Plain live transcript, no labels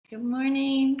Good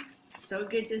morning. So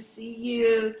good to see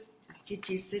you. Just get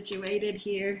you situated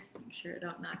here. Make sure I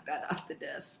don't knock that off the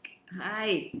desk.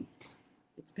 Hi,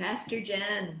 it's Pastor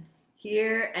Jen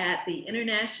here at the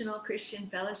International Christian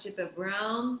Fellowship of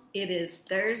Rome. It is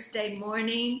Thursday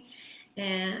morning,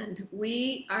 and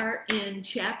we are in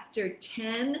chapter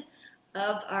 10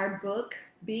 of our book,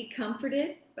 Be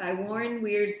Comforted by Warren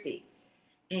Wiersbe.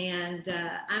 And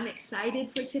I'm excited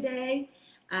for today.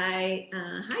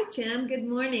 Hi Tim, good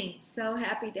morning. So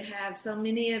happy to have so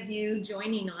many of you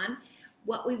joining on.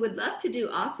 What we would love to do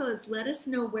also is let us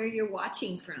know where you're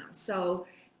watching from. So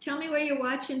tell me where you're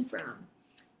watching from.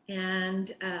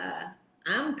 And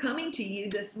I'm coming to you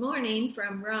this morning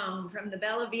from Rome, from the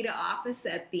Bella Vita office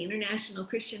at the International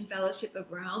Christian Fellowship of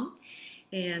Rome.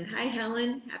 And hi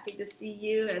Helen, happy to see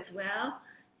you as well.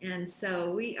 And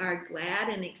so we are glad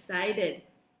and excited.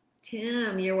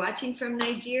 Tim, you're watching from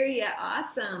Nigeria.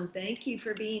 Awesome. Thank you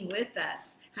for being with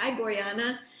us. Hi,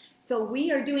 Boryana. So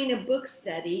we are doing a book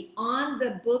study on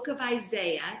the book of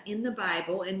Isaiah in the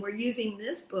Bible, and we're using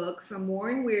this book from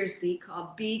Warren Wiersbe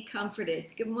called Be Comforted.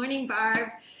 Good morning, Barb.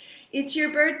 It's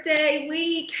your birthday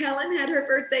week. Helen had her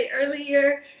birthday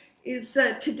earlier.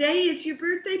 Today is your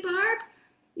birthday, Barb?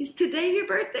 Is today your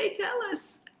birthday? Tell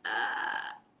us.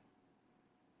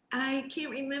 I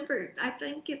can't remember. I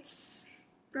think it's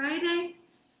Friday?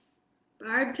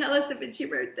 Barb, tell us if it's your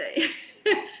birthday.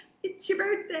 It's your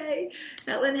birthday.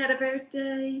 Helen had a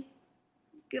birthday.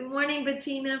 Good morning,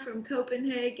 Bettina from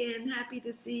Copenhagen. Happy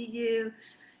to see you.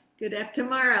 Good after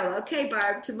tomorrow. Okay,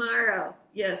 Barb, tomorrow.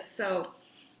 Yes, so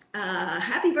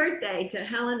happy birthday to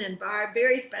Helen and Barb.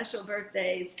 Very special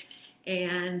birthdays.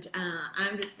 And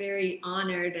I'm just very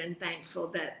honored and thankful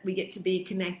that we get to be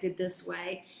connected this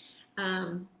way.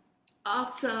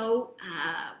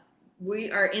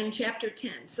 We are in chapter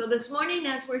 10. So this morning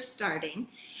as we're starting,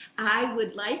 I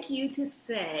would like you to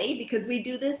say, because we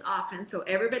do this often, so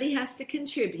everybody has to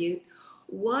contribute,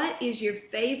 what is your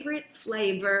favorite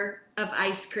flavor of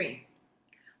ice cream?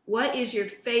 What is your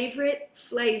favorite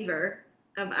flavor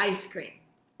of ice cream?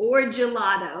 Or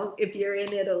gelato, if you're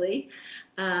in Italy,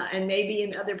 and maybe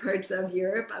in other parts of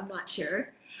Europe, I'm not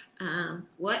sure.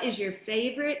 What is your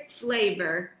favorite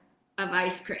flavor of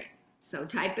ice cream? So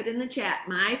type it in the chat.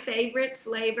 My favorite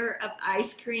flavor of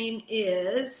ice cream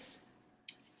is,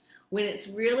 when it's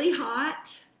really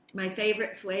hot, my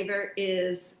favorite flavor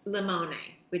is limone,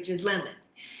 which is lemon.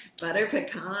 Butter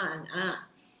pecan.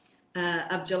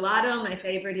 Of gelato, my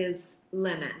favorite is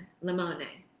limone.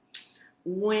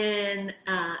 When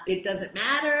it doesn't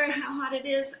matter how hot it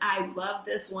is, I love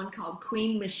this one called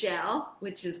Queen Michelle,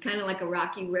 which is kind of like a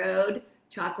Rocky Road,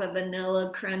 chocolate,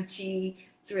 vanilla, crunchy.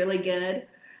 It's really good.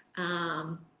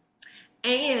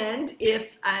 And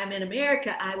if I'm in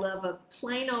America, I love a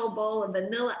plain old bowl of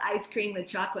vanilla ice cream with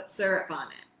chocolate syrup on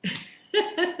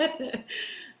it.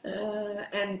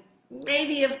 And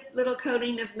maybe a little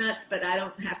coating of nuts, but I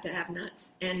don't have to have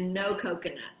nuts. And no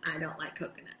coconut. I don't like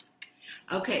coconut.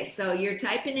 Okay, so you're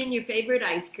typing in your favorite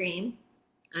ice cream.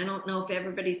 I don't know if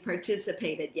everybody's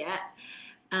participated yet.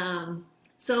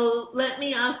 So let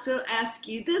me also ask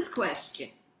you this question.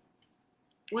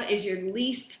 What is your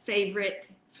least favorite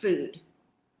food?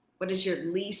 What is your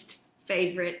least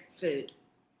favorite food?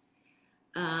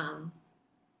 I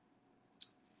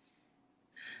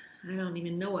don't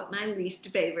even know what my least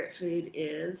favorite food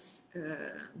is.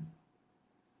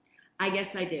 I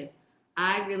guess I do.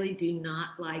 I really do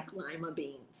not like lima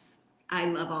beans. I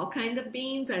love all kinds of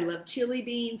beans. I love chili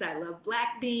beans. I love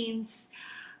black beans.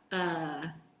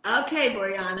 Okay,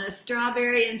 Boryana,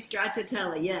 strawberry and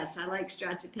stracciatella. Yes, I like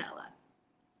stracciatella.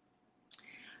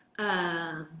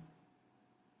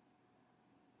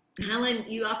 Helen,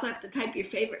 you also have to type your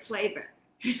favorite flavor.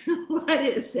 What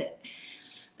is it?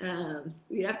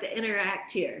 We have to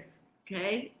interact here,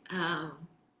 okay?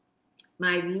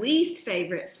 My least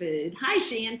favorite food. Hi,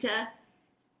 Shanta.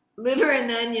 Liver and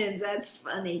onions, that's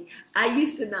funny. I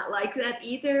used to not like that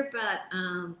either, but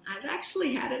I've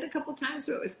actually had it a couple times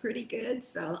where it was pretty good,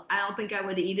 so I don't think I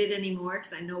would eat it anymore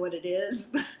because I know what it is.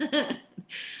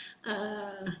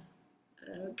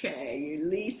 Okay, your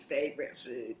least favorite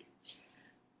food.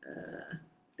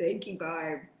 Thank you,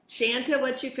 Barb. Shanta,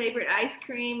 what's your favorite ice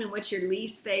cream and what's your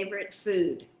least favorite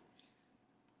food?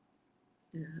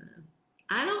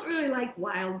 I don't really like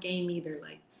wild game either,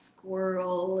 like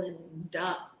squirrel and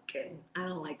duck, and I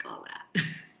don't like all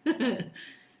that.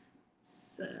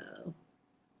 So,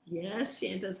 yes,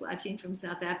 Shanta's watching from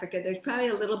South Africa. There's probably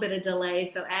a little bit of delay,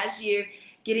 so as you're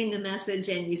getting the message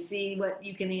and you see what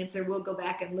you can answer, we'll go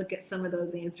back and look at some of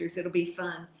those answers. It'll be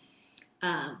fun.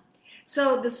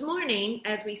 So this morning,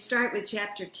 as we start with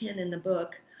chapter 10 in the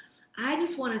book, I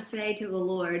just want to say to the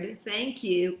Lord, thank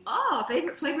you. Oh,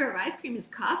 favorite flavor of ice cream is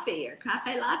coffee or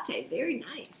cafe latte. Very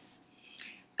nice.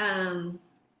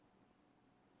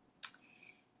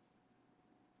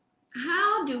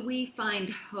 How do we find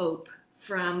hope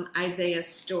from Isaiah's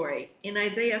story? In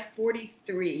Isaiah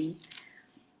 43,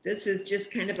 this is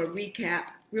just kind of a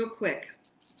recap real quick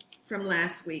from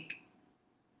last week.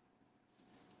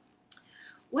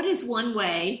 What is one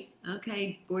way?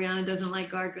 Okay, Brianna doesn't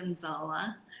like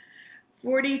Gorgonzola.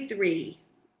 43.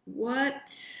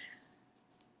 What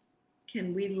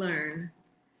can we learn?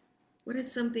 What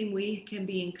is something we can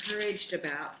be encouraged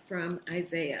about from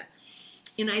Isaiah?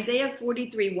 In Isaiah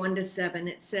 43, 1-7,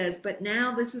 it says, "But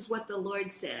now this is what the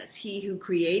Lord says, He who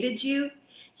created you,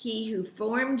 He who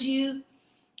formed you,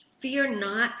 fear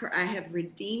not, for I have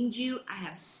redeemed you. I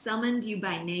have summoned you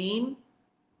by name.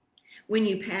 When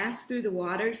you pass through the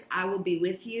waters, I will be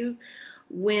with you.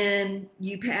 When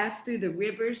you pass through the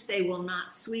rivers, they will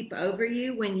not sweep over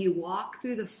you. When you walk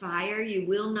through the fire, you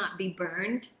will not be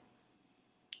burned.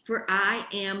 For I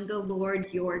am the Lord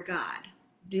your God.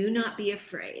 Do not be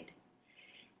afraid."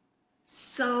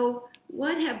 So,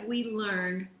 what have we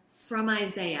learned from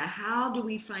Isaiah? How do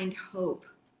we find hope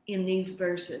in these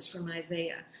verses from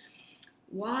Isaiah?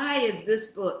 Why is this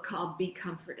book called Be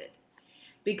Comforted?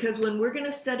 Because when we're going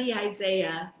to study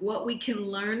Isaiah, what we can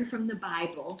learn from the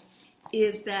Bible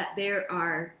is that there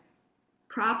are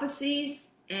prophecies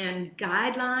and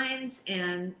guidelines,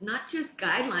 and not just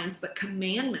guidelines, but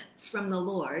commandments from the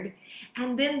Lord.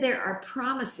 And then there are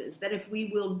promises that if we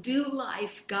will do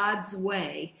life God's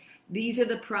way, these are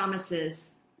the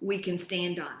promises we can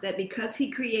stand on. That because He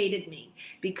created me,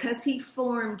 because He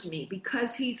formed me,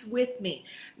 because He's with me,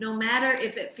 no matter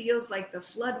if it feels like the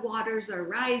floodwaters are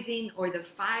rising or the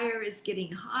fire is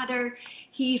getting hotter,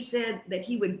 He said that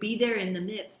He would be there in the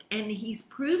midst. And He's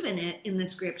proven it in the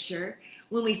scripture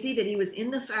when we see that He was in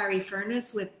the fiery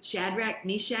furnace with Shadrach,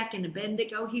 Meshach, and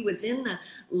Abednego. He was in the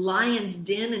lion's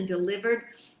den and delivered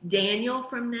Daniel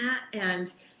from that.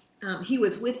 And He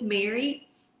was with Mary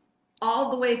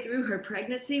all the way through her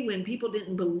pregnancy when people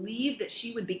didn't believe that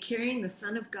she would be carrying the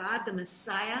Son of God, the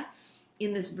Messiah,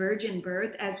 in this virgin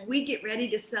birth. As we get ready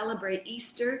to celebrate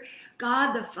Easter,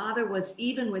 God the Father was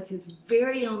even with His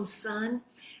very own Son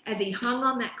as He hung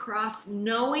on that cross,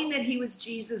 knowing that He was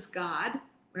Jesus God,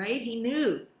 right? He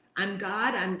knew, I'm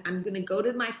God, I'm going to go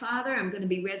to my Father, I'm going to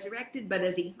be resurrected. But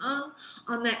as He hung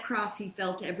on that cross, He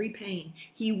felt every pain.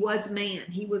 He was man.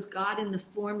 He was God in the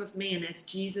form of man as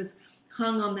Jesus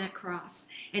hung on that cross.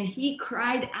 And He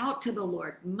cried out to the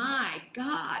Lord, "My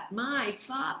God, my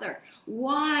Father,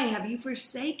 why have you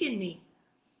forsaken me?"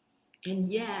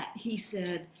 And yet He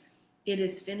said, "It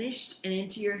is finished, and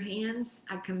into your hands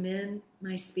I commend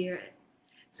my spirit."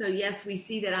 So yes, we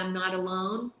see that I'm not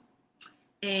alone.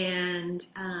 And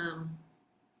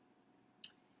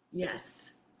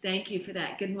yes, thank you for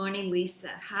that. Good morning, Lisa.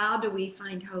 How do we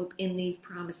find hope in these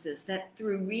promises? That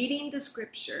through reading the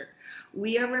scripture,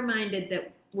 we are reminded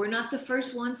that we're not the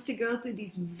first ones to go through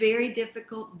these very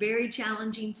difficult, very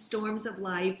challenging storms of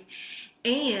life,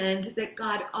 and that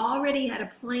God already had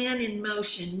a plan in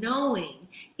motion, knowing,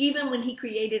 even when He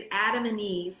created Adam and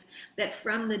Eve, that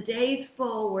from the days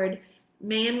forward,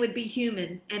 man would be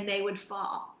human and they would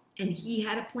fall. And He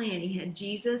had a plan. He had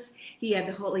Jesus. He had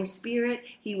the Holy Spirit.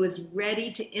 He was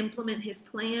ready to implement His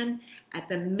plan at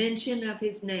the mention of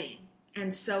His name.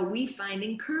 And so we find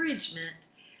encouragement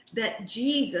that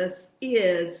Jesus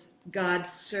is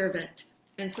God's servant.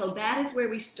 And so that is where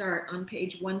we start on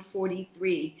page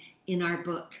 143 in our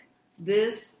book.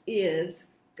 This is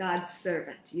God's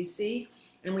servant, you see?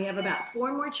 And we have about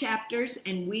 4 more chapters,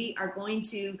 and we are going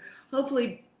to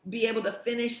hopefully be able to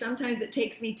finish. Sometimes it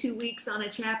takes me 2 weeks on a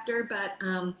chapter, but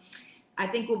I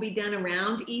think we'll be done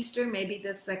around Easter, maybe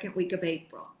the second week of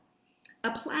April.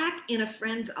 A plaque in a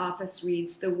friend's office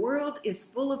reads, "The world is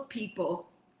full of people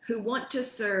who want to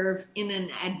serve in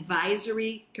an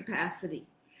advisory capacity.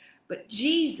 But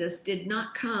Jesus did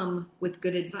not come with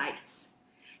good advice.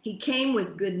 He came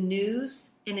with good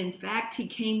news, and in fact, He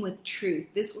came with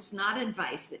truth." This was not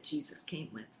advice that Jesus came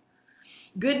with.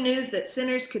 Good news that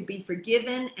sinners could be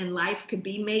forgiven and life could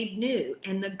be made new.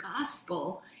 And the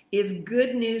gospel is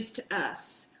good news to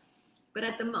us. But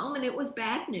at the moment, it was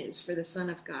bad news for the Son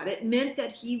of God. It meant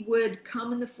that He would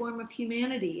come in the form of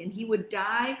humanity and He would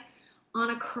die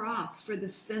on a cross for the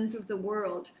sins of the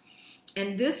world.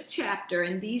 And this chapter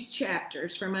and these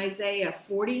chapters from Isaiah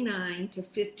 49 to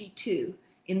 52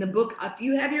 in the book, if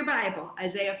you have your Bible,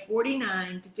 Isaiah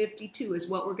 49 to 52 is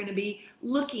what we're going to be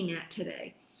looking at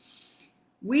today.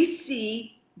 We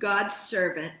see God's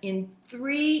servant in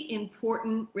 3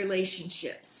 important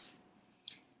relationships.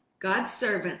 God's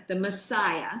servant, the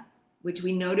Messiah, which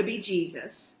we know to be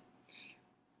Jesus.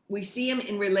 We see him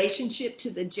in relationship to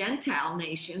the Gentile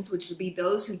nations, which would be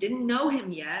those who didn't know him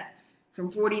yet,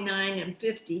 from 49 and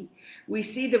 50. We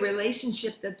see the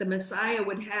relationship that the Messiah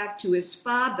would have to his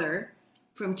Father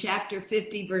from chapter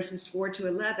 50, verses 4 to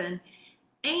 11,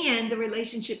 and the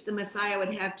relationship the Messiah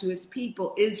would have to his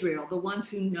people, Israel, the ones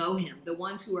who know him, the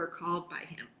ones who are called by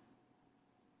him.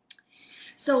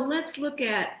 So let's look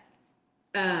at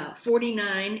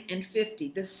 49 and 50.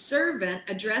 The servant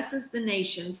addresses the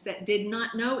nations that did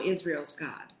not know Israel's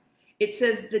God. It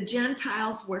says the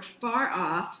Gentiles were far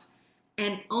off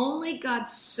and only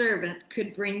God's servant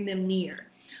could bring them near.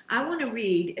 I want to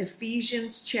read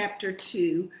Ephesians chapter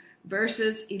 2,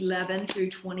 verses 11 through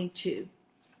 22.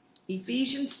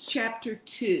 Ephesians chapter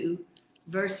 2,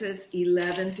 verses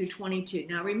 11 through 22.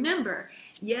 Now remember,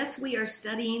 yes, we are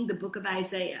studying the book of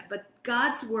Isaiah, but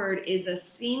God's word is a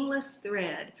seamless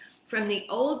thread from the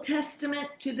Old Testament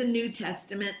to the New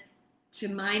Testament to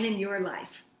mine and your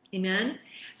life. Amen?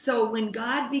 So when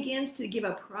God begins to give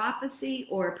a prophecy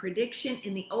or a prediction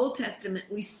in the Old Testament,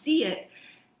 we see it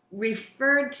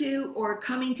referred to or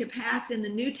coming to pass in the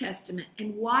New Testament.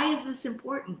 And why is this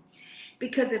important?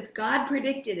 Because if God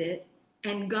predicted it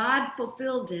and God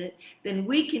fulfilled it, then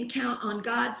we can count on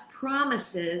God's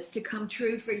promises to come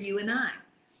true for you and I.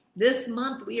 This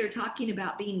month we are talking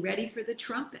about being ready for the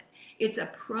trumpet. It's a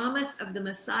promise of the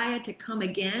Messiah to come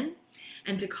again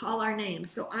and to call our name.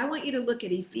 So I want you to look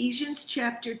at Ephesians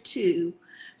chapter 2,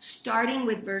 starting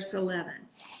with verse 11.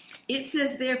 It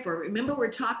says, therefore, remember we're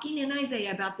talking in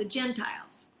Isaiah about the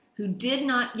Gentiles who did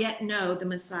not yet know the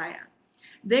Messiah.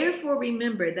 Therefore,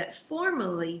 remember that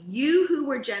formerly you who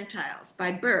were Gentiles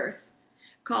by birth,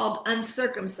 called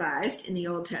uncircumcised in the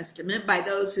Old Testament by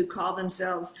those who call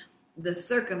themselves the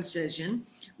circumcision,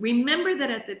 remember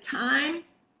that at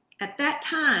that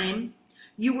time,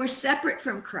 you were separate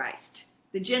from Christ,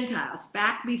 the Gentiles,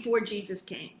 back before Jesus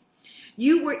came.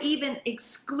 You were even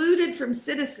excluded from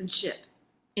citizenship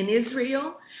in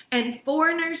Israel and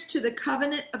foreigners to the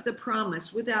covenant of the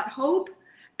promise, without hope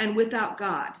and without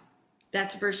God.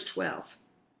 That's verse 12.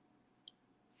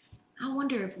 I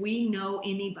wonder if we know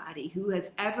anybody who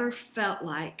has ever felt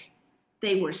like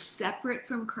they were separate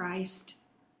from Christ,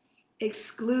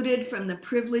 excluded from the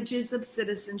privileges of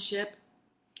citizenship,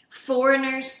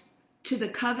 foreigners to the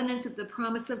covenants of the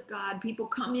promise of God. People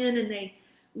come in and they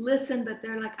listen, but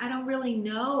they're like, I don't really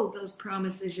know those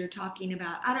promises you're talking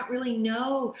about. I don't really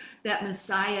know that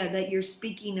Messiah that you're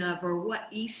speaking of or what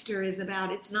Easter is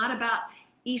about. It's not about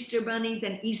Easter bunnies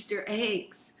and Easter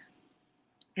eggs.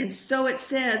 And so it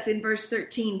says in verse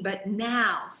 13, but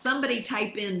now, somebody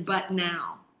type in, but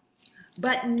now.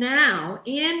 But now,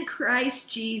 in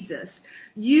Christ Jesus,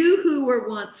 you who were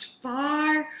once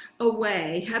far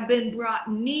away have been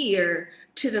brought near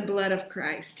to the blood of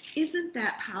Christ. Isn't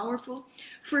that powerful?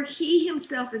 For he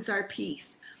himself is our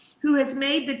peace, who has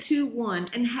made the two one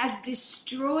and has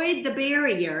destroyed the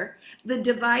barrier, the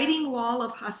dividing wall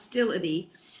of hostility,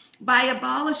 by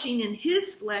abolishing in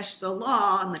his flesh the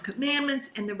law and the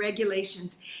commandments and the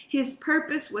regulations. His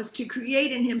purpose was to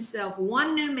create in himself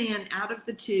one new man out of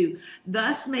the two,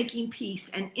 thus making peace,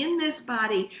 and in this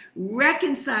body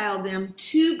reconcile them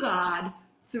to God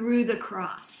through the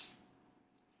cross.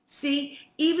 See,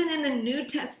 even in the New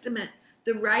Testament,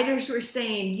 the writers were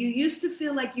saying, you used to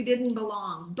feel like you didn't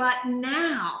belong, but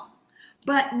now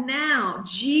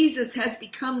Jesus has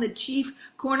become the chief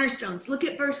cornerstones. Look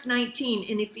at verse 19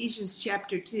 in Ephesians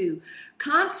chapter 2.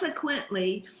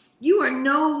 Consequently, you are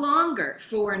no longer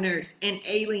foreigners and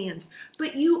aliens,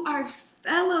 but you are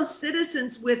fellow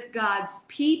citizens with God's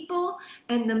people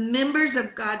and the members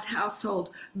of God's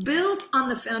household, built on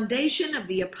the foundation of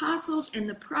the apostles and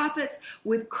the prophets,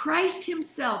 with Christ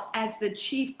himself as the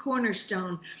chief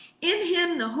cornerstone. In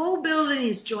him, the whole building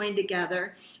is joined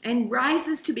together and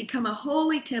rises to become a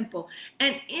holy temple.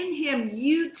 And in him,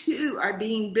 you too are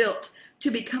being built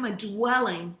to become a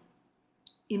dwelling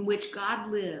in which God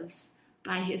lives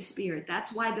by his Spirit.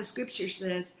 That's why the scripture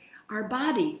says our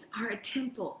bodies are a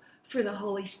temple for the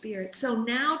Holy Spirit. So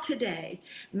now today,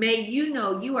 may you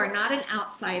know you are not an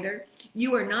outsider.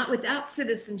 You are not without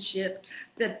citizenship,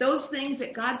 that those things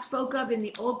that God spoke of in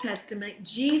the Old Testament,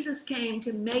 Jesus came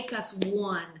to make us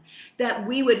one, that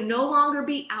we would no longer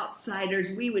be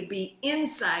outsiders. We would be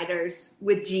insiders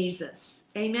with Jesus.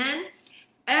 Amen?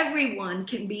 Everyone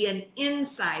can be an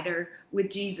insider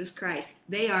with Jesus Christ.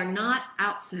 They are not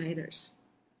outsiders.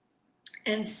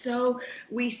 And so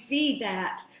we see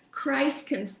that Christ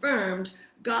confirmed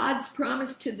God's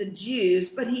promise to the Jews,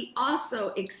 but he also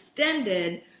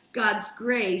extended God's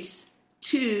grace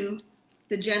to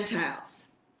the Gentiles.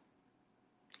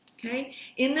 Okay?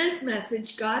 In this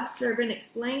message, God's servant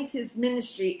explains his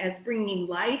ministry as bringing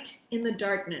light in the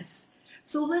darkness.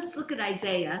 So let's look at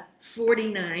Isaiah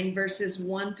 49, verses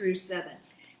 1 through 7. It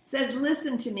says,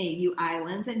 "Listen to me, you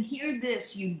islands, and hear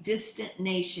this, you distant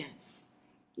nations."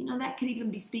 You know, that could even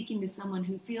be speaking to someone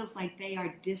who feels like they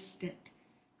are distant.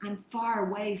 I'm far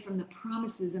away from the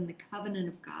promises and the covenant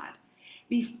of God.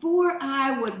 "Before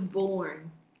I was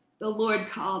born, the Lord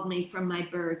called me from my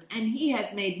birth, and he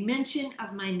has made mention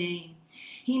of my name.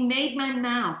 He made my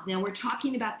mouth." Now we're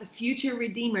talking about the future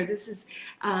Redeemer. This is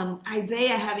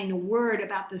Isaiah having a word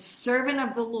about the servant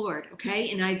of the Lord, okay,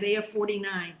 in Isaiah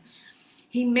 49.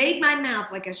 "He made my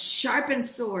mouth like a sharpened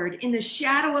sword. In the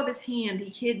shadow of his hand he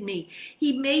hid me.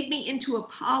 He made me into a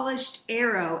polished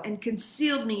arrow and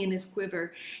concealed me in his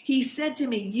quiver. He said to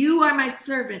me, 'You are my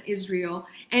servant, Israel,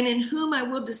 and in whom I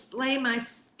will display my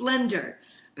splendor.'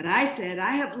 But I said,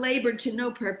 'I have labored to no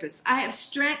purpose. I have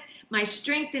my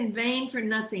strength in vain for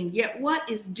nothing. Yet what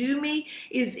is due me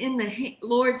is in the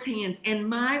Lord's hands, and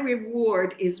my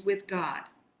reward is with God.'"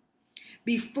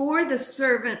 Before the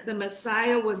servant, the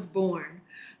Messiah, was born,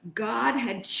 God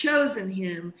had chosen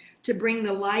him to bring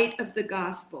the light of the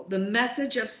gospel, the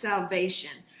message of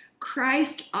salvation.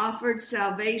 Christ offered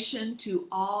salvation to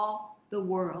all the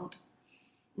world.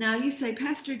 Now you say,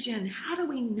 "Pastor Jen, how do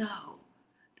we know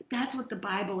that that's what the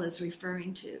Bible is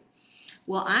referring to?"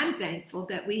 Well, I'm thankful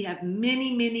that we have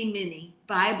many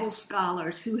Bible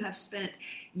scholars who have spent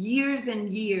years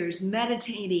and years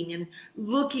meditating and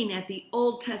looking at the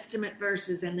Old Testament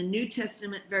verses and the New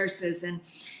Testament verses. And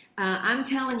I'm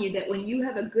telling you that when you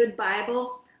have a good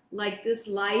Bible, like this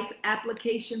Life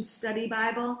Application Study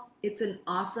Bible, it's an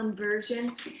awesome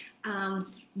version.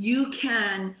 You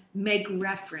can make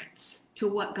reference to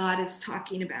what God is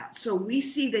talking about. So we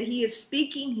see that he is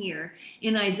speaking here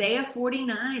in Isaiah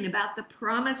 49 about the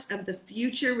promise of the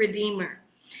future Redeemer.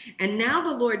 And now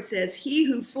the Lord says, "He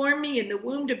who formed me in the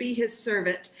womb to be his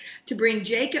servant, to bring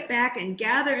Jacob back and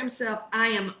gather himself, I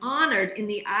am honored in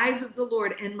the eyes of the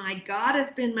Lord, and my God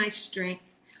has been my strength.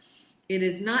 It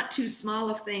is not too small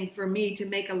a thing for me to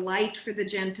make a light for the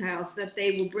Gentiles, that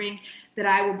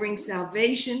I will bring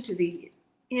salvation to the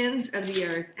ends of the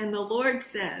earth." And the Lord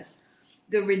says,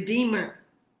 the Redeemer,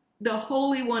 the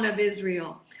Holy One of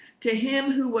Israel, to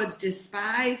him who was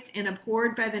despised and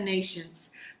abhorred by the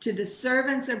nations, to the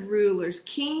servants of rulers,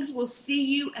 "Kings will see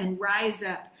you and rise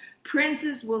up.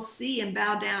 Princes will see and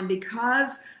bow down,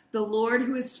 because the Lord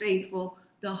who is faithful,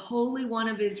 the Holy One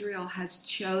of Israel, has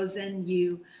chosen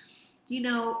you." You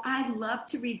know, I love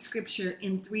to read scripture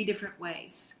in 3 different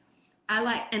ways.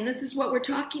 And this is what we're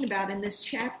talking about in this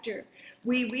chapter.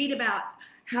 We read about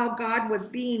how God was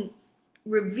being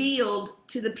revealed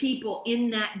to the people in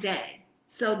that day.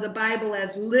 So the Bible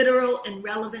as literal and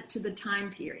relevant to the time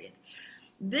period.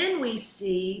 Then we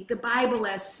see the Bible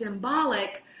as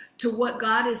symbolic to what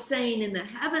God is saying in the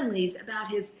heavenlies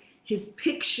about his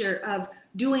picture of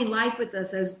doing life with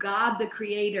us as God the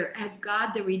Creator, as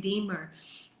God the Redeemer.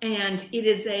 And it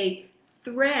is a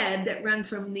thread that runs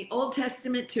from the Old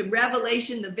Testament to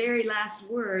Revelation, the very last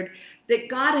word, that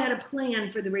God had a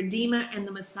plan for the Redeemer and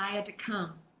the Messiah to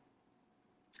come.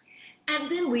 And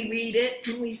then we read it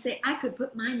and we say, I could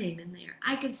put my name in there.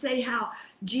 I could say how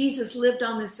Jesus lived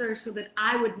on this earth so that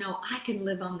I would know I can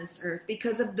live on this earth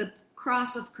because of the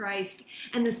cross of Christ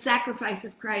and the sacrifice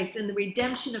of Christ and the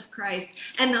redemption of Christ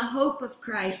and the hope of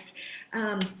Christ.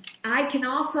 I can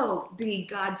also be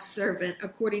God's servant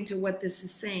according to what this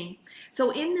is saying.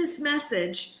 So in this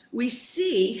message, we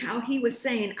see how he was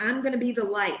saying, I'm going to be the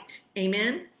light.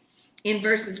 Amen. In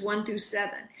verses 1 through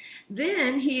 7.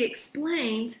 Then he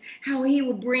explains how he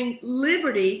will bring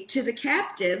liberty to the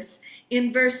captives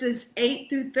in verses 8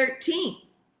 through 13.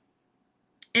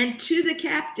 And to the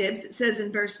captives, it says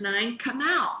in verse 9, come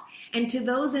out. And to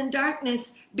those in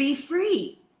darkness, be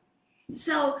free.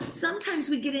 So sometimes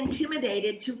we get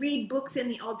intimidated to read books in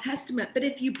the Old Testament. But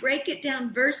if you break it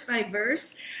down verse by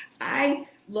verse, I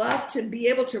love to be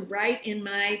able to write in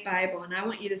my Bible. And I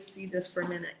want you to see this for a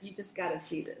minute. You just got to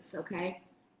see this, okay?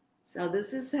 So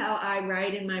this is how I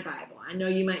write in my Bible. I know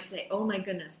you might say, oh my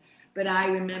goodness, but I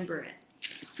remember it.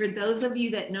 For those of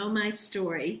you that know my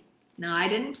story, now I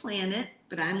didn't plan it,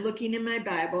 but I'm looking in my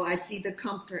Bible. I see the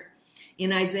comfort.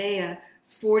 In Isaiah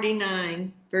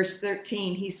 49, verse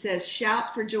 13, he says,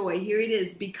 shout for joy. Here it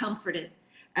is, be comforted.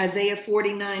 Isaiah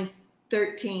 49,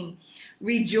 13,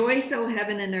 rejoice, O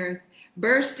heaven and earth.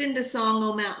 Burst into song,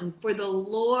 O mountain, for the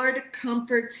Lord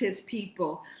comforts his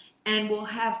people and will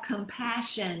have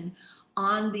compassion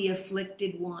on the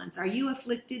afflicted ones. Are you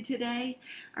afflicted today?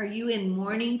 Are you in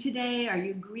mourning today? Are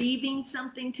you grieving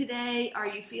something today? Are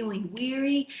you feeling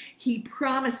weary? He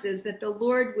promises that the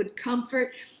Lord would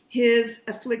comfort his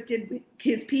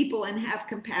people and have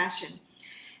compassion.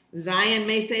 Zion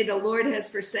may say, the Lord has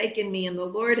forsaken me and the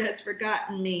Lord has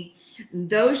forgotten me.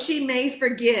 Though she may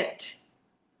forget,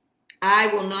 I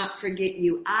will not forget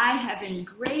you. I have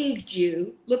engraved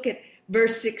you. Look at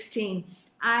verse 16.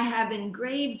 I have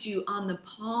engraved you on the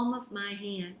palm of my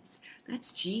hands.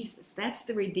 That's Jesus. That's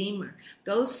the Redeemer.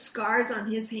 Those scars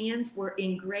on his hands were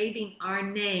engraving our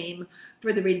name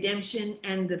for the redemption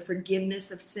and the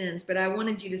forgiveness of sins. But I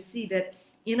wanted you to see that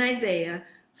in Isaiah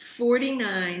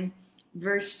 49,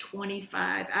 verse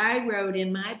 25, I wrote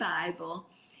in my Bible,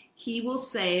 he will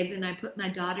save, and I put my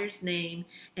daughter's name,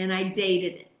 and I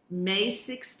dated it, May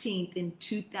 16th in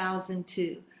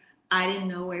 2002. I didn't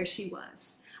know where she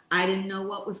was. I didn't know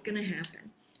what was going to happen.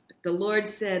 But the Lord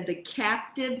said, the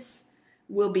captives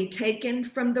will be taken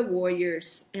from the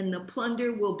warriors, and the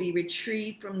plunder will be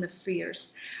retrieved from the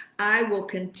fierce. I will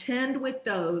contend with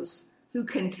those who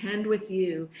contend with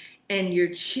you, and your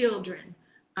children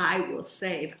I will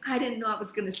save. I didn't know I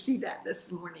was going to see that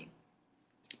this morning.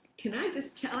 Can I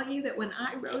just tell you that when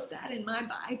I wrote that in my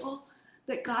Bible,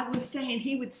 that God was saying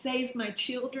he would save my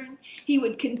children, he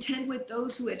would contend with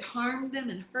those who had harmed them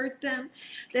and hurt them,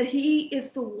 that he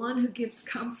is the one who gives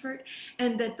comfort,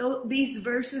 and that these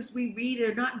verses we read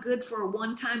are not good for a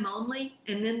one time only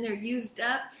and then they're used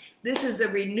up. This is a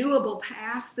renewable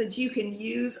pass that you can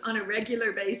use on a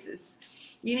regular basis.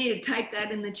 You need to type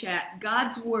that in the chat.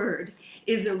 God's word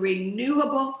is a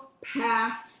renewable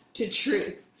pass to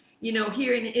truth. You know,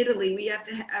 here in Italy,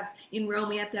 in Rome,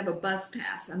 we have to have a bus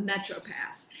pass, a metro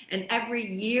pass. And every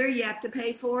year you have to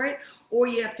pay for it, or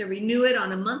you have to renew it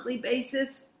on a monthly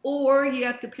basis, or you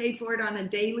have to pay for it on a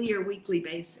daily or weekly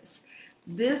basis.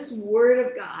 This word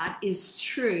of God is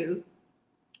true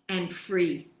and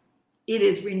free. It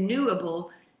is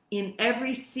renewable in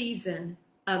every season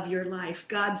of your life.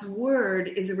 God's word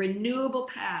is a renewable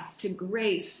path to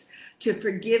grace, to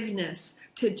forgiveness,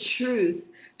 to truth,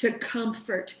 to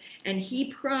comfort. And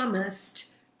he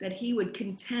promised that he would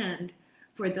contend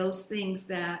for those things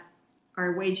that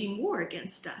are waging war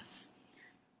against us.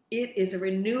 It is a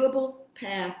renewable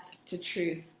path to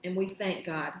truth, and we thank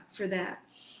God for that.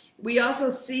 We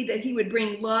also see that he would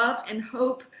bring love and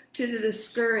hope to the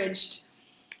discouraged,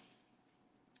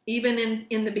 even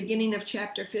in the beginning of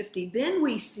chapter 50. Then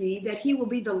we see that he will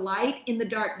be the light in the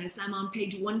darkness. I'm on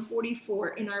page 144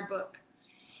 in our book.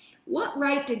 What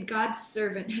right did God's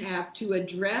servant have to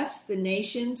address the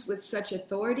nations with such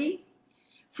authority?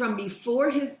 From before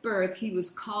his birth, he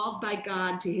was called by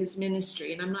God to his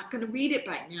ministry. And I'm not going to read it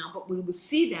right now, but we will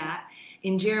see that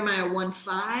in Jeremiah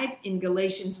 1:5, in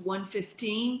Galatians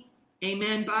 1:15.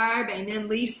 Amen, Barb. Amen,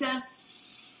 Lisa.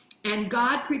 And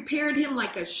God prepared him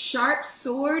like a sharp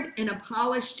sword and a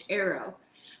polished arrow.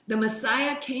 The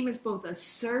Messiah came as both a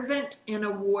servant and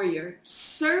a warrior,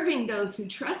 serving those who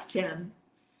trust him,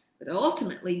 but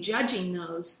ultimately judging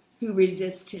those who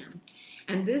resist him.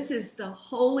 And this is the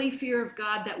holy fear of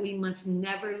God that we must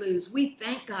never lose. We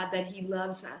thank God that he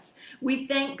loves us. We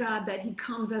thank God that he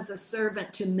comes as a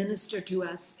servant to minister to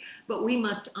us. But we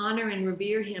must honor and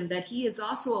revere him, that he is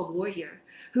also a warrior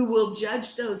who will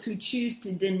judge those who choose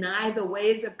to deny the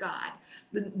ways of God,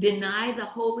 deny the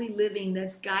holy living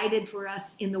that's guided for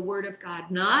us in the word of God,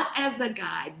 not as a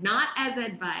guide, not as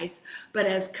advice, but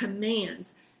as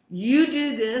commands. You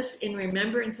do this in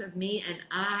remembrance of me, and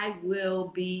I will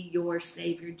be your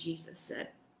Savior, Jesus said.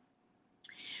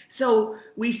 So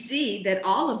we see that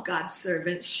all of God's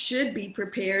servants should be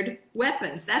prepared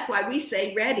weapons. That's why we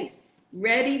say ready,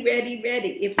 ready, ready,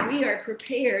 ready. If we are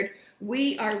prepared,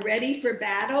 we are ready for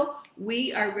battle.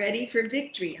 We are ready for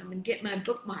victory. I'm going to get my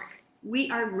bookmark.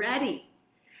 We are ready.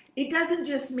 It doesn't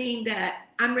just mean that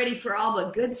I'm ready for all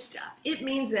the good stuff. It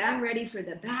means that I'm ready for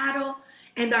the battle.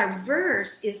 And our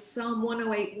verse is Psalm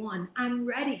 108:1. I'm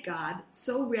ready, God,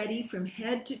 so ready from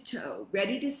head to toe,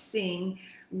 ready to sing,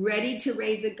 ready to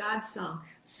raise a God song.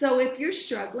 So if you're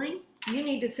struggling, you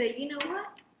need to say, you know what?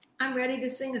 I'm ready to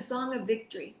sing a song of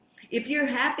victory. If you're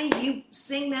happy, you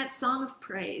sing that song of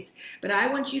praise. But I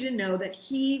want you to know that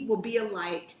he will be a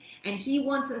light, and he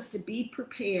wants us to be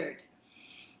prepared.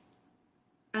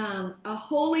 A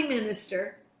holy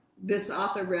minister, this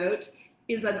author wrote,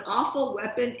 is an awful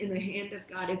weapon in the hand of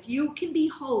God. If you can be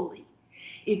holy,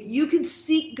 if you can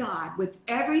seek God with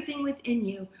everything within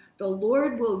you, the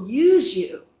Lord will use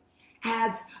you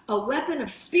as a weapon of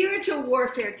spiritual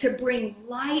warfare to bring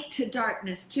light to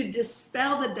darkness, to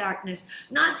dispel the darkness,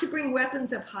 not to bring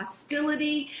weapons of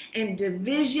hostility and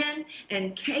division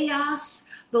and chaos.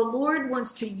 The Lord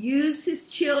wants to use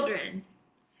his children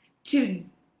to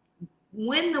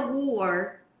win the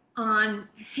war on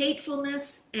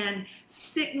hatefulness and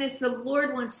sickness. The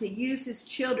Lord wants to use his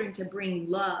children to bring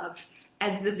love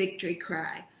as the victory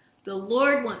cry. The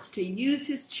Lord wants to use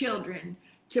his children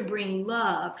to bring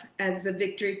love as the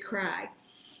victory cry.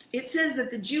 It says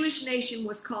that the Jewish nation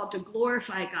was called to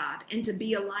glorify God and to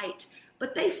be a light,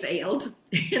 but they failed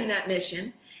in that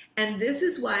mission. And this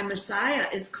is why Messiah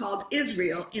is called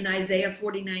Israel in Isaiah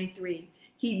 49:3.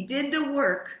 He did the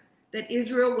work that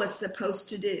Israel was supposed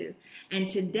to do. And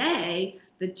today,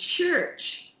 the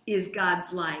church is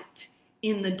God's light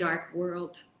in the dark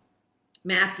world.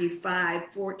 Matthew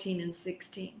 5:14 and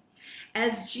 16.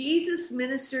 As Jesus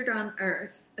ministered on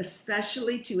earth,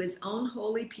 especially to his own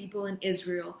holy people in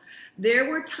Israel, there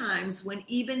were times when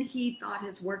even he thought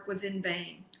his work was in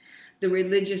vain. The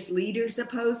religious leaders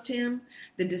opposed him.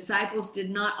 The disciples did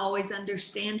not always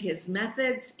understand his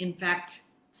methods. In fact,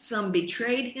 some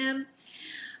betrayed him.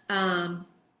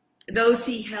 Those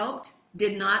he helped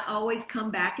did not always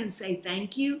come back and say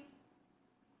thank you.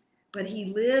 But he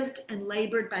lived and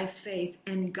labored by faith,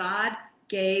 and God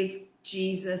gave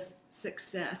Jesus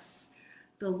success.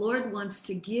 The Lord wants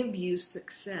to give you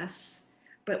success,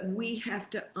 but we have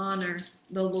to honor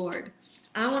the Lord.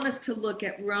 I want us to look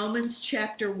at Romans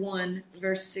chapter 1,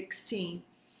 verse 16.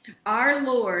 Our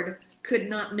Lord could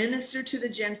not minister to the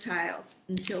Gentiles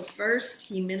until first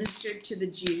he ministered to the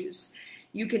Jews.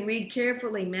 You can read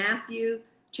carefully Matthew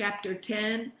chapter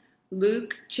 10,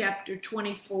 Luke chapter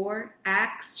 24,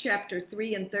 Acts chapter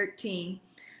 3 and 13.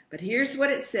 But here's what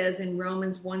it says in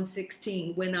Romans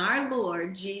 1:16. When our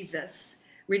Lord Jesus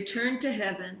returned to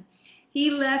heaven, he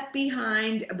left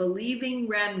behind a believing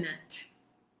remnant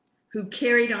who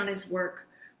carried on his work.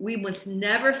 We must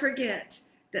never forget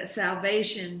that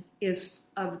salvation is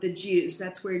of the Jews.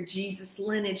 That's where Jesus'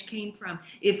 lineage came from.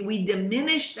 If we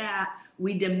diminish that,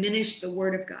 we diminish the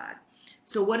word of God.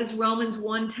 So what does Romans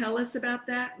 1 tell us about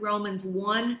that? Romans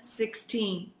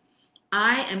 1:16.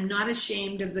 I am not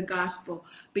ashamed of the gospel,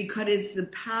 because it is the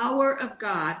power of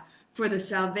God for the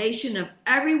salvation of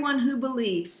everyone who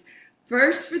believes,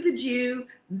 first for the Jew,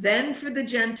 then for the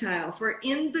Gentile. For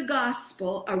in the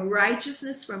gospel, a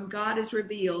righteousness from God is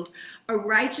revealed, a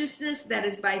righteousness that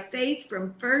is by faith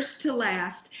from first to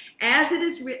last. As it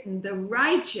is written, the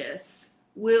righteous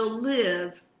will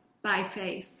live by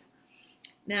faith.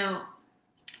 Now,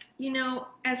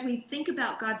 as we think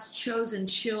about God's chosen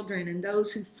children and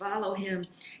those who follow him,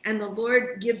 and the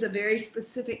Lord gives a very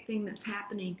specific thing that's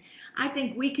happening, I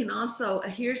think we can also,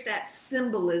 here's that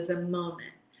symbolism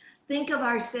moment. Think of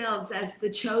ourselves as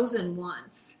the chosen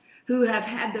ones who have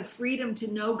had the freedom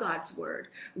to know God's word.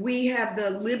 We have the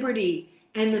liberty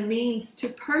and the means to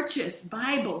purchase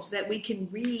Bibles that we can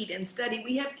read and study.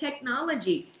 We have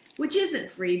technology, which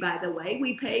isn't free, by the way.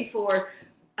 We pay for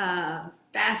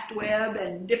Fast Web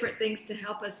and different things to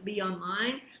help us be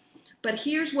online. But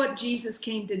here's what Jesus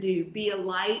came to do: be a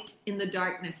light in the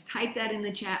darkness. Type that in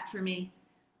the chat for me.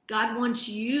 God wants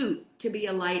you to be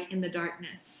a light in the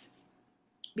darkness.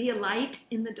 Be a light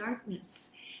in the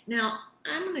darkness. Now,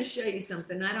 I'm going to show you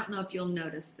something. I don't know if you'll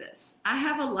notice this. I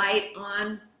have a light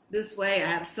on this way. I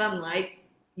have sunlight.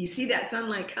 You see that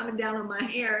sunlight coming down on my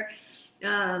hair.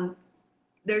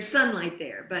 There's sunlight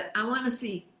there, but I want to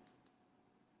see.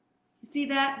 You see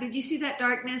that? Did you see that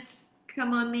darkness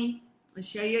come on me? I'll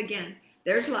show you again.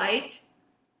 There's light.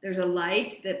 There's a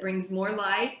light that brings more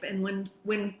light. And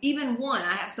when even one,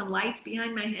 I have some lights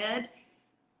behind my head.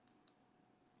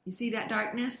 You see that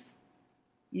darkness?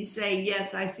 You say,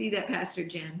 yes, I see that, Pastor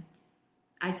Jen.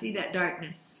 I see that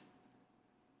darkness.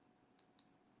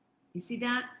 You see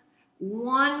that?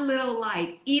 One little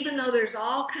light, even though there's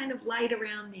all kind of light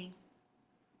around me.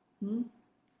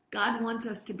 God wants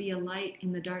us to be a light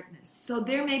in the darkness. So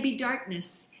there may be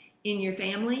darkness in your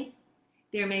family.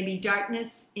 There may be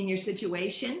darkness in your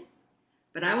situation.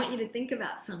 But I want you to think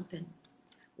about something.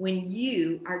 When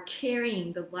you are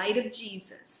carrying the light of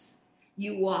Jesus,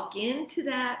 you walk into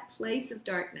that place of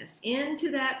darkness,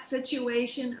 into that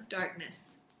situation of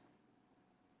darkness,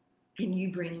 and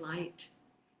you bring light.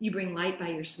 You bring light by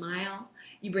your smile.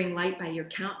 You bring light by your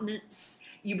countenance.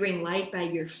 You bring light by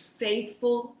your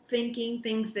faithful thinking,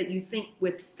 things that you think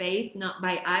with faith, not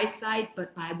by eyesight,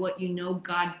 but by what you know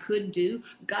God could do.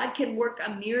 God can work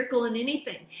a miracle in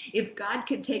anything. If God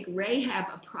could take Rahab,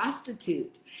 a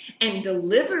prostitute, and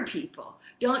deliver people,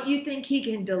 don't you think he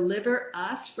can deliver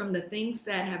us from the things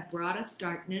that have brought us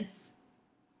darkness?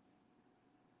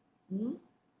 Hmm?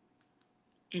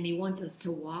 And he wants us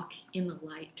to walk in the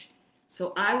light.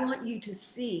 So I want you to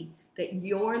see that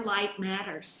your light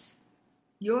matters.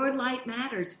 Your light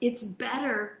matters. It's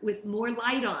better with more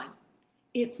light on.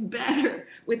 It's better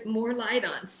with more light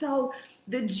on. So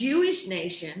the Jewish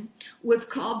nation was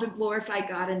called to glorify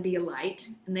God and be a light,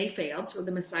 and they failed, so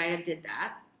the Messiah did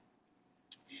that.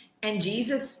 And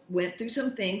Jesus went through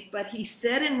some things, but he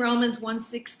said in Romans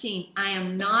 1:16, I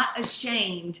am not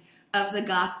ashamed of the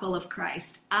gospel of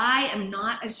Christ. I am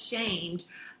not ashamed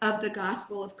of the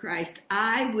gospel of Christ.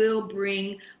 I will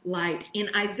bring light. In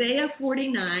Isaiah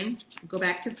 49, go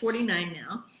back to 49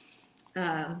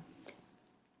 now.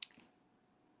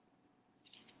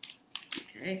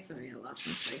 Okay, sorry, I lost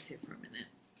my place here for a minute.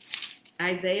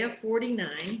 Isaiah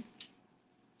 49,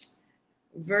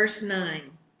 verse 9.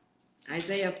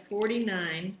 Isaiah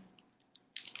 49,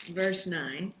 verse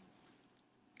 9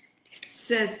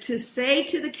 says, to say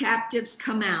to the captives,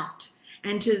 come out,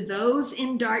 and to those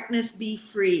in darkness, be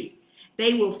free.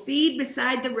 They will feed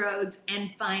beside the roads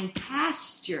and find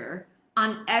pasture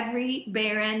on every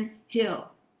barren hill.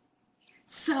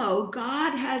 So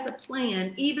God has a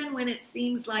plan, even when it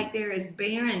seems like there is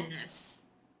barrenness.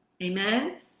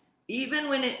 Amen? Even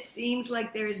when it seems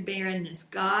like there is barrenness,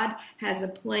 God has a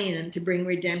plan to bring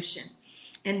redemption.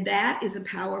 And that is a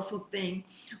powerful thing.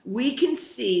 We can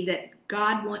see that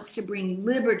God wants to bring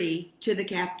liberty to the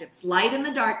captives, light in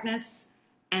the darkness,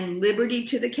 and liberty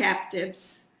to the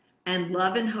captives, and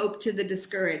love and hope to the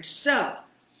discouraged. So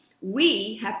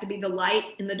we have to be the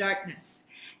light in the darkness.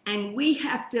 And we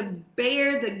have to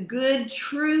bear the good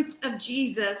truth of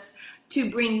Jesus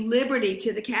to bring liberty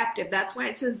to the captive. That's why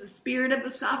it says the Spirit of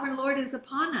the Sovereign Lord is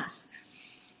upon us.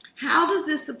 How does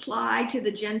this apply to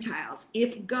the Gentiles?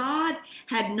 If God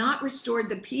had not restored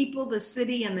the people, the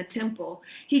city, and the temple,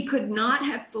 he could not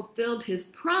have fulfilled his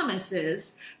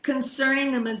promises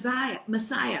concerning the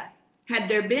Messiah. Had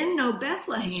there been no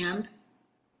Bethlehem,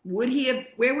 where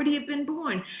would he have been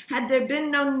born? Had there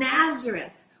been no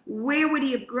Nazareth, where would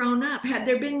he have grown up? Had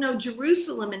there been no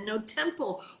Jerusalem and no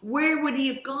temple, where would he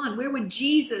have gone? Where would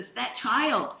Jesus, that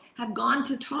child, have gone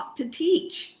to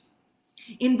teach?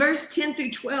 In verse 10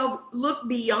 through 12, look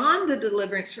beyond the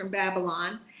deliverance from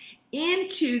Babylon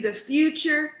into the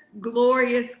future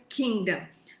glorious kingdom.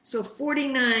 So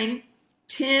 49,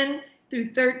 10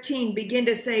 through 13 begin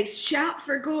to say, shout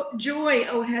for joy,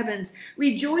 O heavens.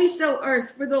 Rejoice, O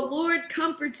earth, for the Lord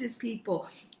comforts his people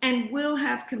and will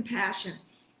have compassion.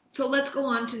 So let's go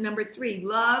on to number 3,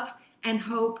 love and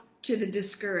hope to the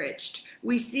discouraged.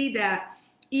 We see that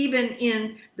even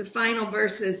in the final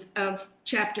verses of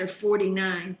chapter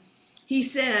 49. He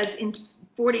says in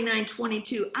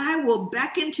 49:22, I will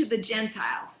beckon to the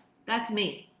Gentiles. That's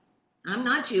me. I'm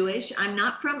not Jewish. I'm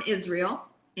not from Israel.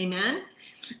 Amen.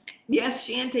 Yes,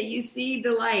 Shanta, you see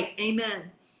the light.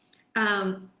 Amen.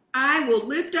 I will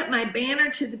lift up my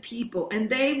banner to the people, and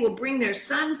they will bring their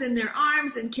sons in their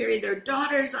arms and carry their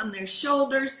daughters on their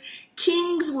shoulders.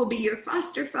 Kings will be your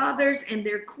foster fathers, and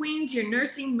their queens your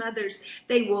nursing mothers.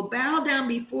 They will bow down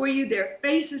before you, their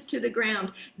faces to the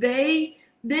ground. Then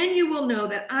you will know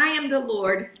that I am the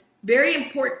Lord. Very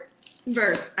important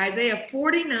verse, Isaiah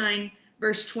 49,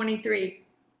 verse 23.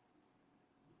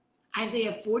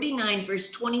 Isaiah 49,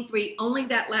 verse 23, only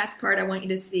that last part I want you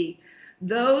to see.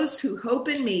 Those who hope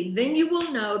in me, then you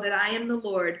will know that I am the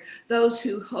Lord. Those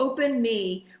who hope in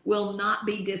me will not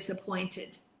be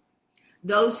disappointed.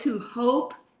 Those who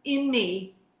hope in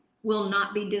me will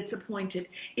not be disappointed.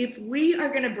 If we are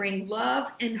going to bring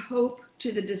love and hope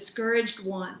to the discouraged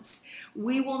ones,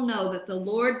 we will know that the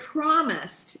Lord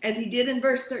promised, as he did in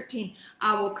verse 13,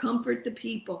 I will comfort the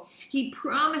people. He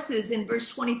promises in verse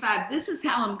 25, this is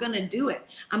how I'm going to do it.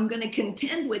 I'm going to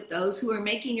contend with those who are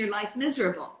making your life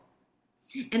miserable.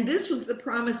 And this was the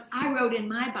promise I wrote in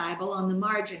my Bible on the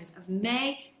margins of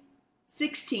May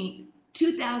 16,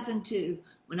 2002,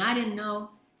 when I didn't know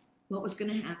what was going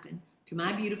to happen to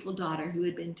my beautiful daughter who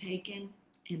had been taken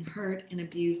and hurt and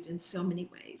abused in so many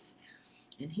ways.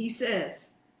 And he says,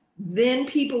 then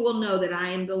people will know that I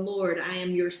am the Lord. I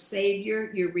am your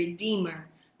Savior, your Redeemer,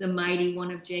 the mighty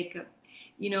one of Jacob.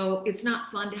 You know, it's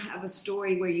not fun to have a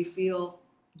story where you feel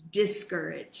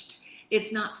discouraged.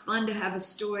 It's not fun to have a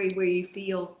story where you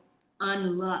feel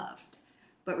unloved.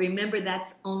 But remember,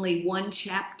 that's only one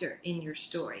chapter in your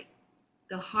story.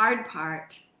 The hard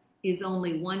part is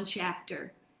only one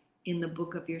chapter in the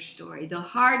book of your story. The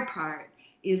hard part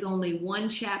is only one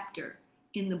chapter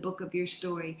in the book of your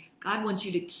story. God wants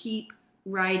you to keep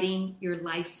writing your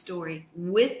life story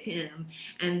with him,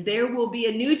 and there will be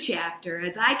a new chapter,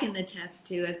 as I can attest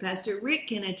to, as Pastor Rick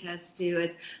can attest to,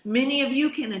 as many of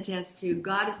you can attest to.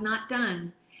 God is not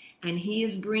done, and he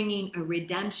is bringing a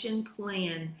redemption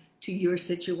plan to your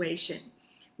situation.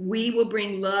 We will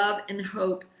bring love and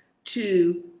hope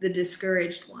to the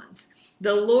discouraged ones.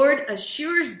 The Lord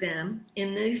assures them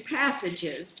in these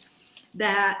passages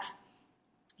that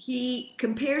he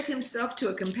compares himself to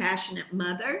a compassionate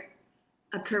mother,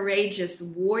 a courageous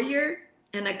warrior,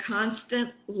 and a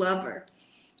constant lover.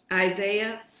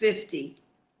 Isaiah 50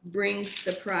 brings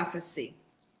the prophecy.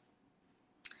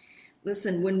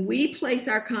 Listen, when we place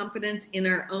our confidence in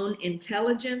our own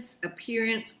intelligence,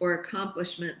 appearance, or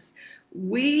accomplishments,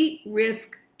 we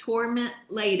risk torment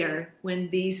later when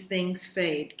these things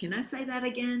fade. Can I say that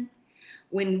again?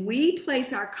 When we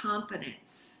place our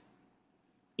confidence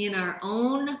in our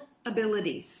own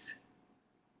abilities,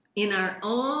 in our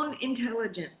own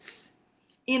intelligence,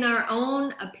 in our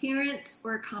own appearance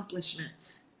or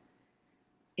accomplishments,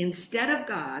 instead of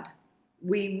God,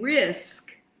 we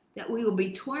risk that we will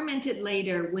be tormented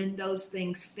later when those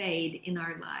things fade in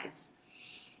our lives.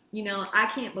 You know, I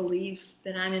can't believe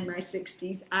that I'm in my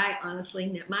 60s. I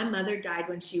honestly, my mother died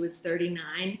when she was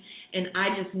 39, and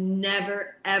I just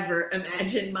never, ever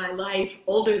imagined my life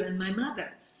older than my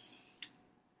mother.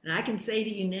 And I can say to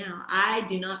you now, I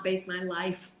do not base my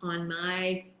life on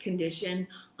my condition,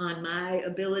 on my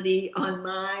ability, on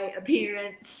my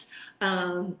appearance.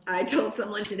 I told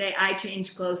someone today I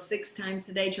change clothes 6 times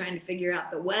today trying to figure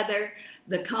out the weather,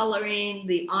 the coloring,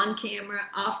 the on-camera,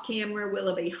 off-camera, will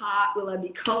it be hot, will it be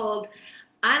cold?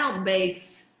 I don't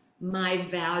base my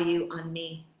value on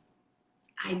me.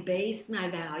 I base my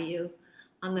value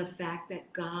on the fact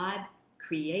that God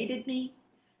created me,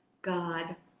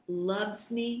 God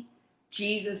loves me.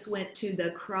 Jesus went to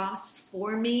the cross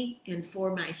for me and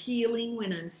for my healing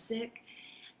when I'm sick.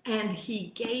 And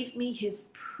he gave me his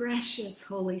precious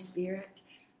Holy Spirit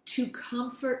to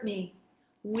comfort me.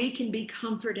 We can be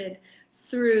comforted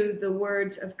through the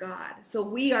words of God. So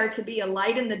we are to be a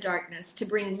light in the darkness, to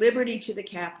bring liberty to the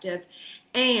captive,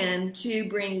 and to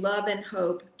bring love and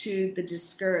hope to the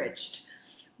discouraged.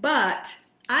 But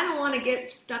I don't want to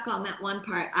get stuck on that one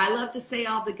part. I love to say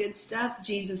all the good stuff.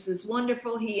 Jesus is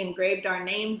wonderful. He engraved our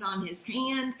names on his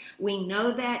hand. We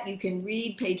know that. You can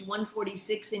read page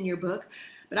 146 in your book.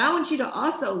 But I want you to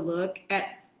also look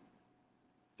at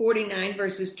 49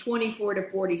 verses 24 to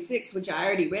 46, which I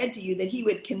already read to you, that he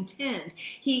would contend.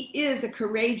 He is a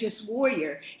courageous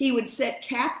warrior. He would set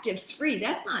captives free.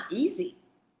 That's not easy.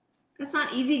 That's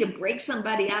not easy to break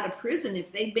somebody out of prison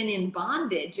if they've been in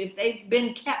bondage, if they've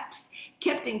been kept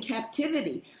in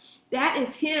captivity. That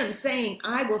is him saying,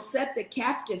 I will set the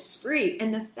captives free.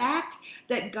 And the fact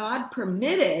that God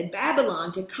permitted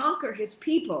Babylon to conquer his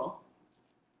people,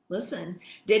 listen,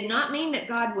 did not mean that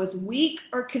God was weak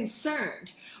or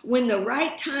concerned. When the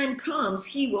right time comes,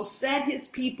 he will set his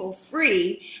people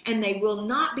free, and they will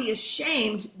not be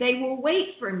ashamed. They will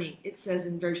wait for me, it says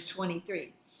in verse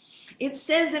 23. It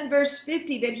says in verse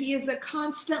 50 that he is a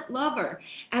constant lover,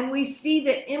 and we see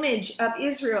the image of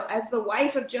Israel as the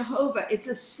wife of Jehovah. It's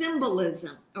a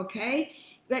symbolism, okay?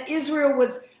 That Israel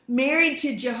was married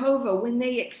to Jehovah when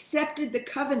they accepted the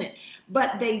covenant,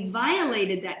 but they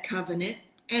violated that covenant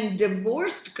and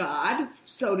divorced God,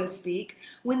 so to speak,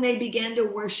 when they began to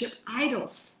worship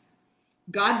idols.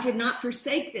 God did not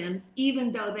forsake them,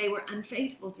 even though they were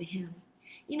unfaithful to him.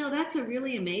 You know, that's a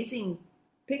really amazing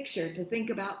picture to think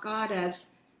about God as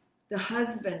the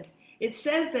husband. It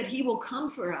says that he will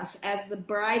come for us as the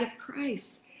bride of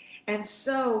Christ. And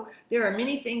so there are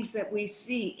many things that we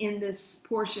see in this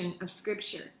portion of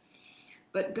scripture.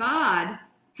 But God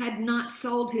had not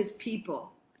sold his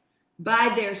people.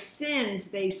 By their sins,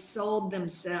 they sold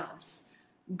themselves.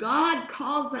 God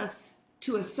calls us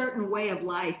to a certain way of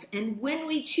life. And when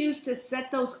we choose to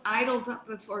set those idols up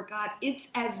before God, it's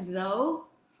as though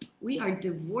we are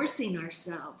divorcing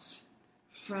ourselves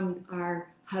from our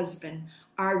husband,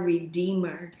 our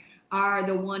Redeemer,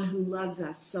 the one who loves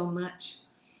us so much.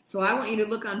 So I want you to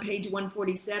look on page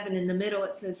 147. In the middle,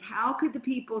 it says, how could the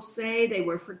people say they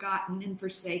were forgotten and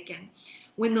forsaken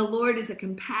when the Lord is a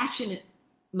compassionate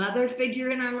mother figure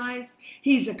in our lives?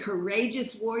 He's a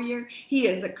courageous warrior. He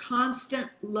is a constant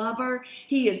lover.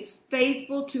 He is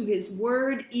faithful to his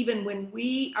word even when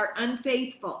we are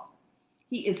unfaithful.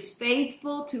 He is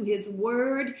faithful to his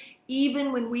word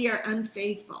even when we are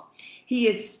unfaithful. He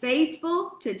is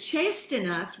faithful to chasten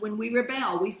us when we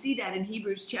rebel. We see that in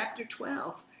Hebrews chapter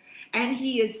 12. And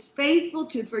he is faithful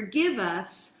to forgive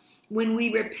us when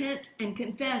we repent and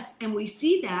confess. And we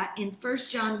see that in 1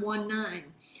 John 1:9.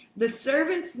 The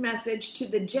servant's message to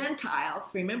the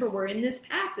Gentiles, remember we're in this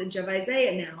passage of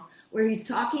Isaiah now, where he's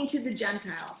talking to the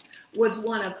Gentiles, was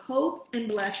one of hope and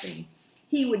blessing.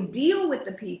 He would deal with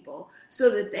the people so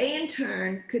that they in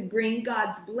turn could bring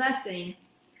God's blessing.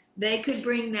 They could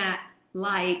bring that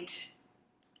light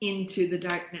into the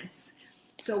darkness.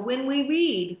 So when we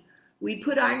read, we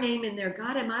put our name in there.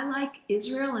 God, am I like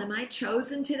Israel? Am I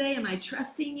chosen today? Am I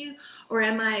trusting you? Or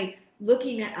am I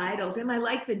looking at idols? Am I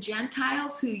like the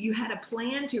Gentiles who you had a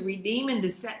plan to redeem and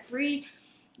to set free?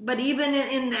 But even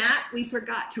in that, we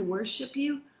forgot to worship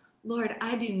you. Lord,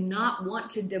 I do not want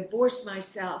to divorce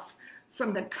myself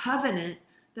from the covenant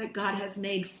that God has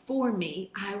made for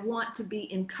me. I want to be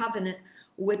in covenant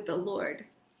with the Lord.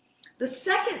 The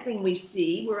second thing we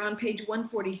see, we're on page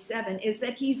 147, is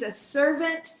that he's a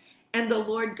servant and the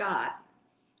Lord God.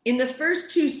 In the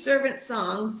first two servant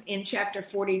songs in chapter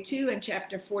 42 and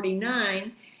chapter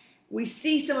 49, we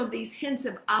see some of these hints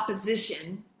of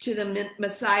opposition to the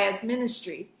Messiah's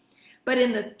ministry. But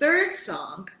in the third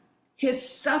song, his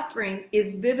suffering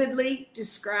is vividly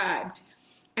described.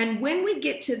 And when we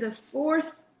get to the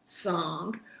fourth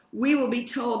song, we will be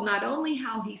told not only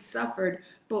how he suffered,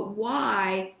 but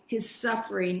why his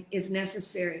suffering is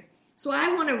necessary. So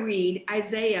I want to read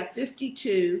Isaiah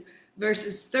 52,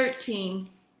 verses 13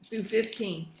 through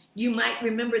 15. You might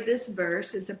remember this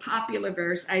verse. It's a popular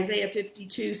verse. Isaiah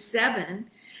 52, 7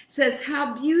 says,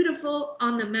 "How beautiful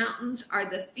on the mountains are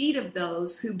the feet of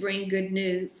those who bring good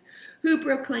news, who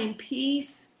proclaim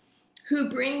peace, who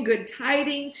bring good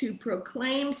tidings, who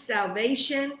proclaim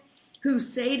salvation, who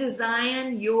say to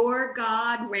Zion, your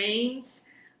God reigns.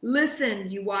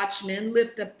 Listen, you watchmen,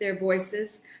 lift up their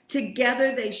voices.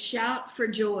 Together they shout for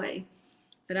joy."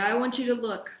 But I want you to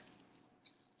look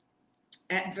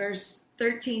at verse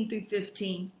 13 through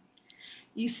 15.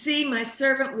 You see, my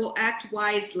servant will act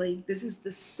wisely. This is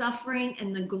the suffering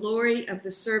and the glory of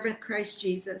the servant Christ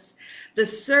Jesus. The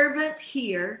servant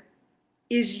here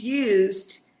is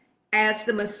used as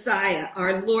the Messiah,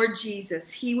 our Lord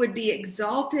Jesus. He would be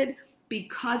exalted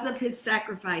because of his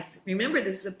sacrifice. Remember,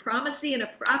 this is a prophecy and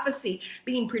a prophecy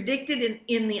being predicted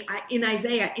in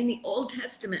Isaiah, in the Old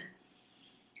Testament.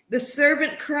 The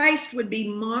servant Christ would be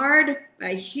marred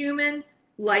by human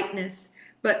likeness,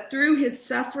 but through his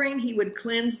suffering, he would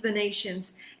cleanse the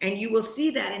nations. And you will see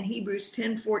that in Hebrews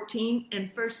 10:14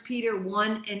 and 1 Peter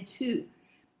 1 and 2.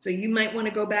 So you might want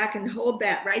to go back and hold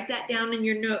that. Write that down in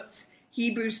your notes.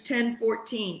 Hebrews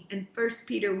 10:14 and 1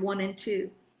 Peter 1 and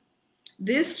 2.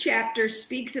 This chapter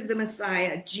speaks of the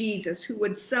Messiah, Jesus, who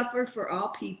would suffer for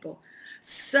all people.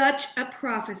 Such a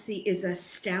prophecy is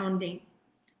astounding.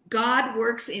 God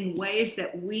works in ways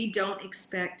that we don't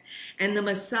expect. And the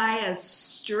Messiah's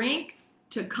strength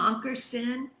to conquer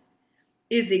sin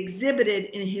is exhibited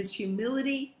in his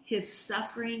humility, his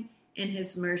suffering, and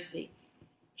his mercy.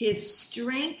 His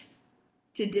strength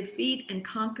to defeat and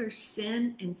conquer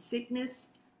sin and sickness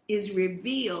is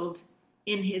revealed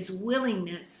in his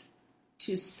willingness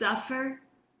to suffer,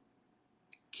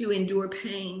 to endure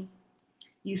pain.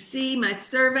 You see, my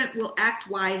servant will act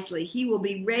wisely. He will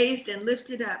be raised and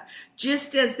lifted up,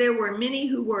 just as there were many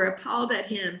who were appalled at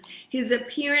him. His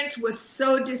appearance was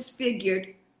so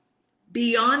disfigured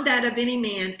beyond that of any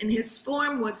man, and his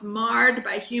form was marred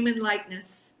by human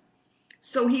likeness.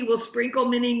 So he will sprinkle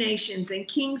many nations, and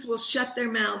kings will shut their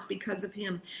mouths because of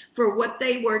him. For what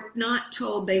they were not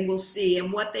told, they will see,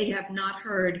 and what they have not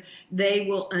heard, they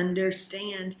will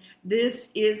understand. This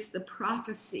is the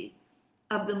prophecy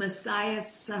of the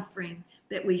Messiah's suffering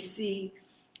that we see.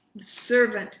 The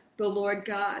servant, the Lord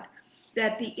God,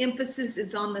 that the emphasis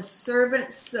is on the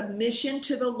servant's submission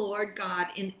to the Lord God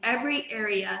in every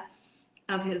area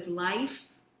of his life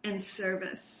and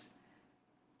service.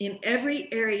 In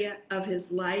every area of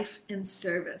his life and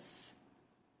service.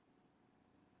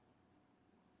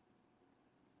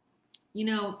 You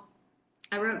know,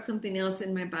 I wrote something else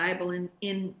in my Bible.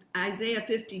 In Isaiah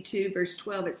 52, verse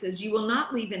 12, it says, "You will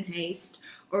not leave in haste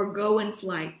or go in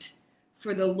flight,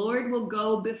 for the Lord will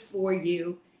go before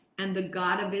you, and the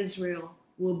God of Israel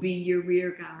will be your rear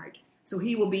guard." So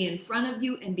he will be in front of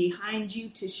you and behind you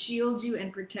to shield you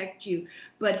and protect you.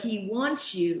 But he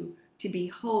wants you to be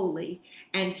holy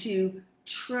and to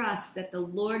trust that the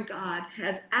Lord God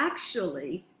has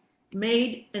actually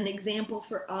made an example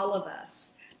for all of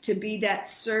us to be that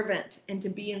servant and to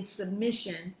be in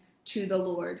submission to the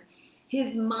Lord.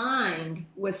 His mind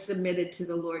was submitted to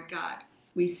the Lord God.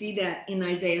 We see that in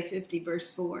Isaiah 50,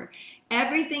 verse 4.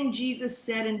 Everything Jesus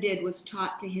said and did was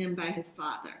taught to him by his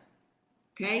Father.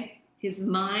 Okay? His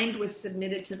mind was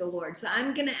submitted to the Lord. So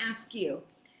I'm going to ask you,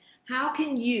 how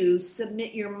can you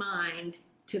submit your mind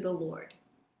to the Lord?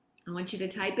 I want you to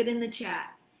type it in the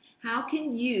chat. How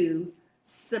can you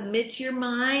submit your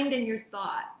mind and your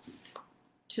thoughts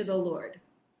to the Lord?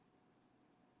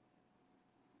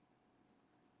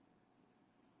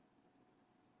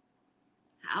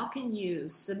 How can you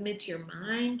submit your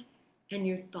mind and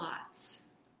your thoughts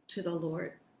to the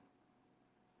Lord?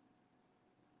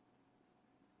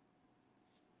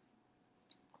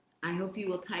 I hope you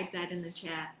will type that in the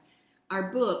chat.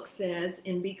 Our book says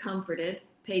in Be Comforted,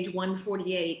 page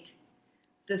 148,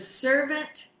 the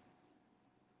servant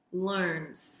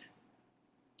learns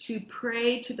to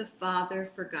pray to the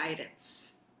Father for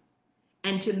guidance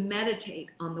and to meditate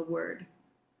on the word.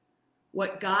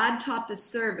 What God taught the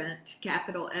servant,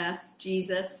 capital S,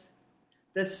 Jesus,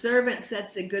 the servant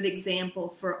sets a good example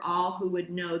for all who would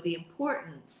know the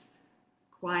importance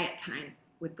of quiet time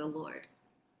with the Lord.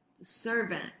 The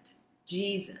servant,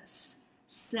 Jesus,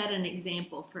 set an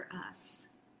example for us.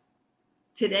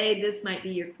 Today, this might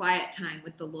be your quiet time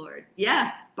with the Lord.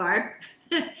 Yeah, Barb,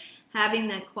 having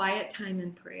that quiet time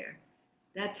in prayer.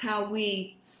 That's how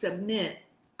we submit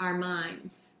our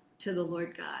minds to the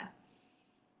Lord God.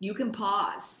 You can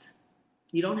pause.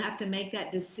 You don't have to make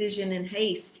that decision in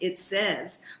haste. It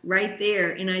says right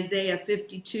there in Isaiah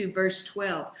 52, verse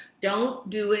 12, don't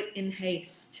do it in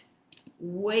haste.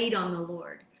 Wait on the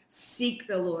Lord. Seek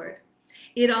the Lord.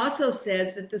 It also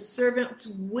says that the servant's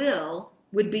will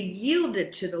would be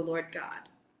yielded to the Lord God.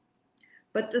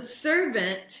 But the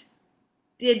servant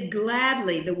did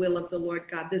gladly the will of the Lord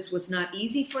God. This was not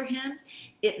easy for him.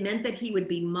 It meant that he would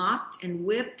be mocked and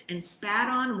whipped and spat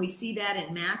on. We see that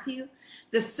in Matthew.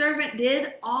 The servant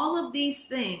did all of these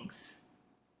things,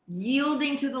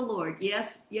 yielding to the Lord.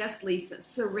 Yes, Lisa.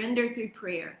 Surrender through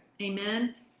prayer.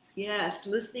 Amen. Yes,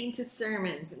 listening to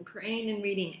sermons and praying and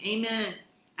reading. Amen.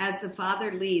 As the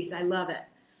Father leads. I love it.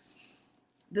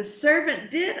 The servant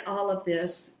did all of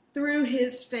this through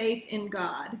his faith in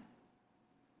God.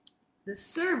 The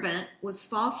servant was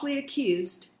falsely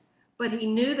accused, but he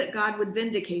knew that God would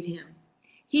vindicate him.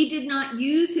 He did not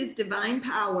use his divine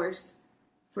powers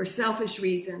for selfish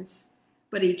reasons,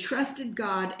 but he trusted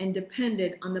God and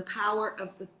depended on the power of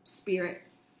the Spirit.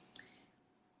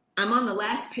 I'm on the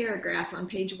last paragraph on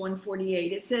page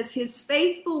 148. It says, his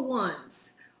faithful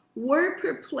ones were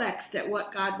perplexed at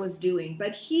what God was doing,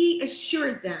 but he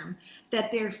assured them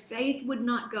that their faith would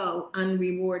not go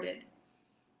unrewarded.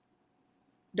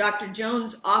 Dr.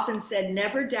 Jones often said,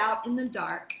 never doubt in the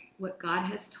dark what God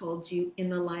has told you in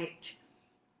the light.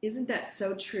 Isn't that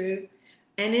so true?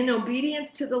 And in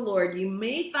obedience to the Lord, you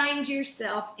may find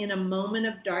yourself in a moment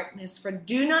of darkness, for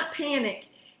do not panic.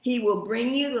 He will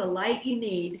bring you the light you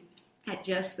need at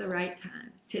just the right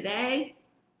time. Today,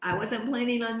 I wasn't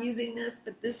planning on using this,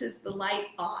 but this is the light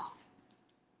off.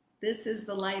 This is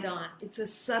the light on. It's a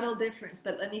subtle difference,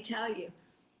 but let me tell you,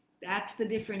 that's the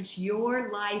difference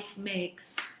your life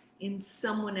makes in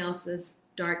someone else's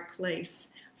dark place.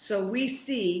 So we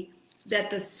see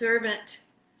that the servant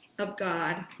of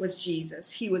God was Jesus.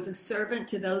 He was a servant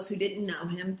to those who didn't know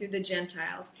him through the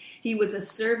Gentiles. He was a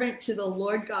servant to the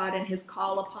Lord God and his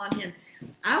call upon him.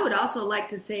 I would also like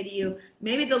to say to you,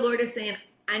 maybe the Lord is saying,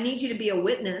 I need you to be a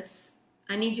witness.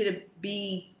 I need you to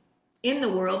be in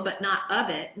the world, but not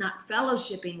of it, not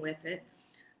fellowshipping with it.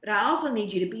 But I also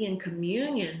need you to be in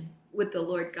communion with the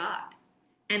Lord God.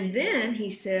 And then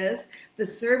he says, the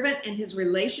servant and his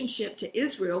relationship to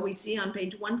Israel, we see on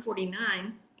page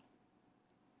 149,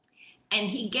 and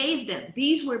he gave them.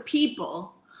 These were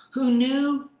people who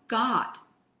knew God.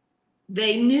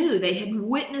 They knew, they had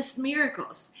witnessed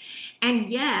miracles. And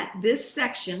yet, this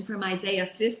section from Isaiah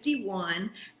 51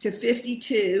 to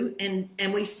 52,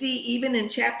 and we see even in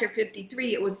chapter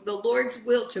 53, it was the Lord's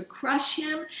will to crush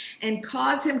him and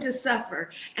cause him to suffer.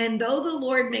 And though the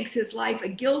Lord makes his life a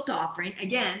guilt offering,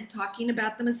 again, talking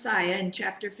about the Messiah in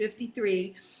chapter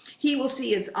 53, he will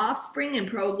see his offspring and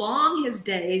prolong his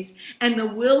days, and the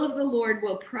will of the Lord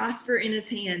will prosper in his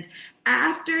hand.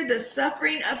 After the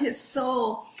suffering of his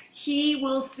soul, he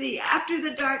will see, after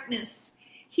the darkness,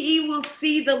 he will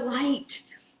see the light,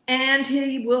 and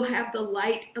he will have the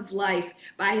light of life.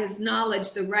 By his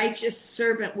knowledge, the righteous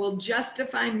servant will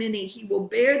justify many. He will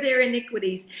bear their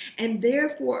iniquities, and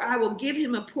therefore I will give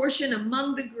him a portion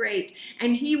among the great,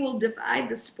 and he will divide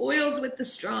the spoils with the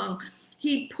strong.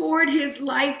 He poured his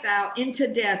life out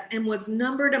into death and was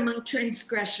numbered among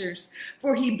transgressors,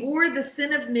 for he bore the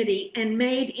sin of many and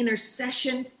made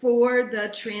intercession for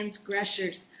the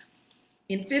transgressors.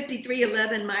 In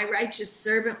 53:11, my righteous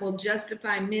servant will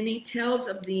justify many, tells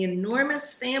of the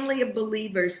enormous family of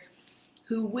believers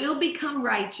who will become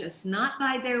righteous, not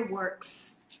by their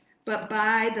works, but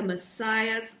by the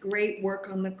Messiah's great work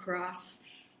on the cross.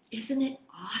 Isn't it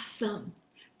awesome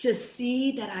to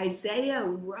see that Isaiah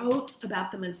wrote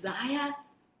about the Messiah,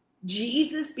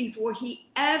 Jesus, before he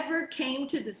ever came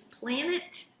to this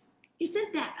planet?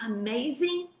 Isn't that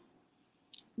amazing?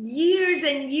 years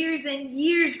and years and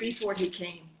years before he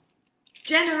came,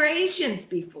 generations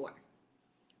before.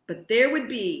 But there would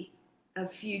be a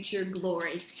future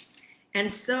glory.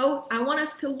 And so I want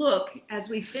us to look, as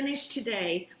we finish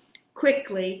today,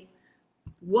 quickly,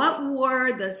 what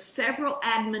were the several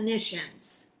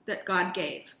admonitions that God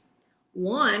gave?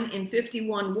 One, in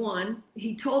 51:1,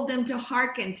 he told them to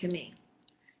hearken to me.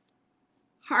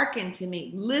 Hearken to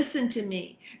me. Listen to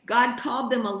me. God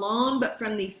called them alone, but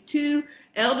from these two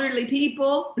elderly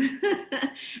people,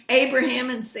 Abraham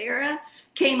and Sarah,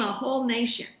 came a whole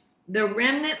nation. The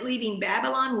remnant leaving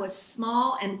Babylon was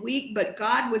small and weak, but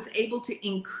God was able to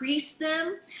increase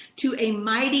them to a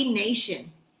mighty nation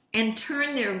and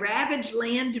turn their ravaged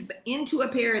land into a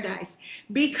paradise.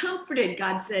 Be comforted,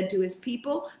 God said to his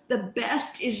people. The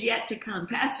best is yet to come.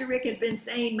 Pastor Rick has been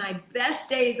saying, my best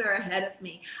days are ahead of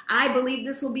me. I believe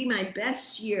this will be my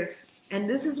best year. And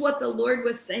this is what the Lord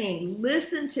was saying.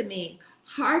 Listen to me.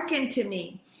 Hearken to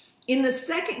me. In the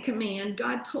second command,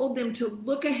 God told them to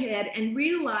look ahead and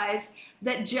realize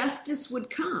that justice would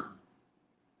come,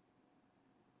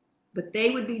 but they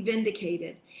would be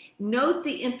vindicated. Note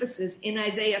the emphasis in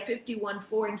Isaiah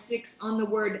 51:4-6 on the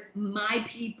word my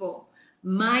people,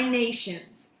 my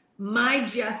nations, my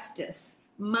justice,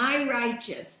 my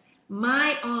righteous,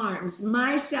 my arms,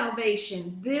 my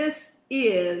salvation. This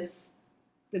is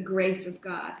the grace of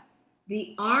God.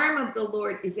 The arm of the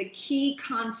Lord is a key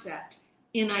concept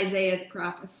in Isaiah's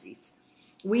prophecies.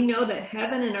 We know that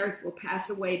heaven and earth will pass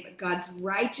away, but God's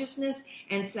righteousness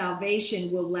and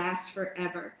salvation will last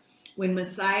forever. When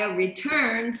Messiah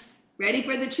returns, ready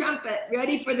for the trumpet,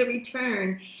 ready for the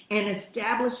return, and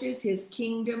establishes his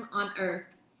kingdom on earth.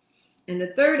 And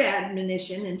the third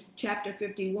admonition in chapter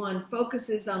 51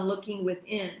 focuses on looking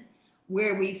within,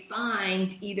 where we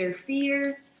find either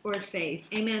fear or faith.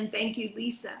 Amen. Thank you,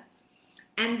 Lisa.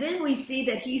 And then we see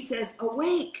that he says,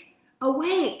 awake.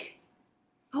 Awake,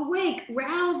 awake,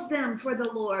 rouse them for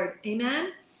the Lord.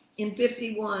 Amen. In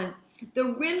 51,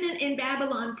 the remnant in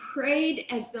Babylon prayed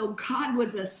as though God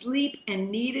was asleep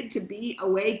and needed to be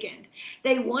awakened.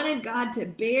 They wanted God to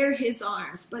bear his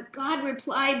arms, but God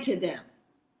replied to them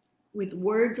with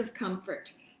words of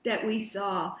comfort that we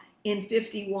saw in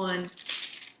 51,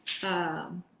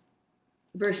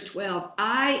 verse 12.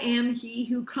 I am he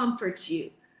who comforts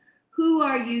you. Who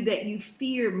are you that you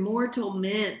fear mortal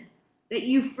men? That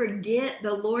you forget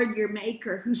the Lord your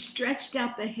maker, who stretched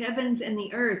out the heavens and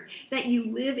the earth, that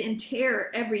you live in terror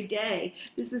every day.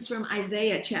 This is from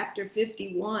Isaiah chapter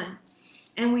 51.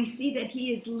 And we see that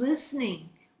he is listening.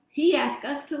 He asked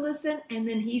us to listen, and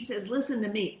then he says, listen to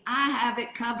me. I have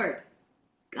it covered.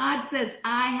 God says,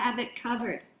 I have it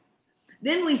covered.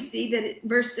 Then we see that in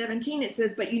verse 17, it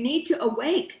says, but you need to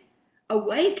awake.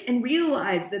 Awake and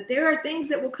realize that there are things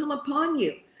that will come upon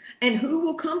you. And who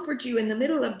will comfort you in the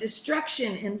middle of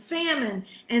destruction and famine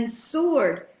and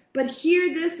sword? But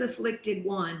hear this, afflicted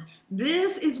one.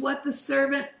 This is what the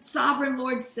sovereign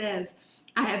Lord says.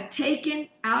 I have taken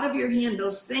out of your hand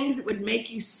those things that would make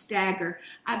you stagger.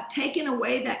 I've taken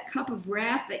away that cup of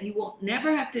wrath that you will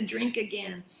never have to drink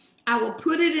again. I will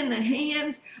put it in the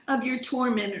hands of your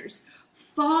tormentors.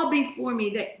 Fall before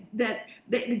me that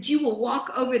you will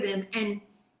walk over them, and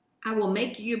I will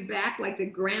make your back like the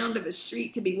ground of a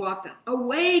street to be walked on.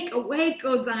 Awake, awake,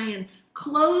 O Zion.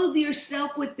 Clothe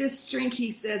yourself with this strength,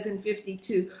 he says in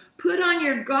 52. Put on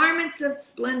your garments of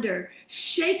splendor.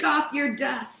 Shake off your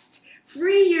dust.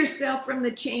 Free yourself from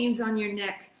the chains on your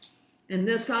neck. And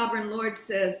the sovereign Lord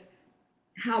says,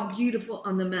 how beautiful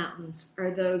on the mountains are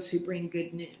those who bring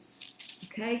good news.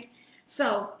 Okay?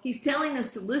 So he's telling us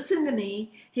to listen to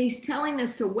me. He's telling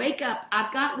us to wake up.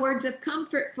 I've got words of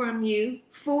comfort from you,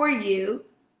 for you.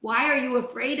 Why are you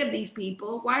afraid of these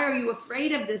people? Why are you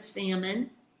afraid of this famine?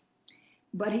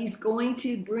 But he's going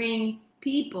to bring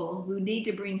people who need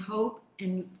to bring hope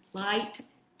and light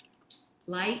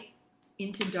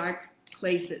into dark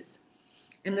places.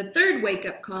 And the third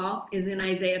wake-up call is in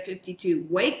Isaiah 52.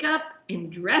 Wake up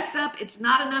and dress up. It's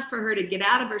not enough for her to get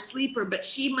out of her sleeper, but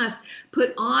she must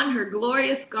put on her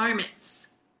glorious garments.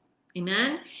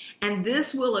 Amen? And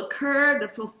this will occur, the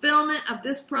fulfillment of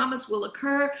this promise will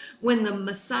occur when the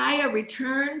Messiah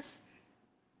returns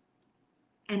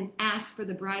and asks for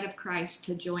the bride of Christ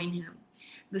to join him.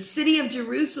 The city of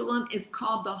Jerusalem is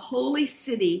called the Holy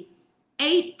City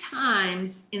 8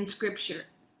 times in Scripture.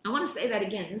 I want to say that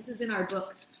again. This is in our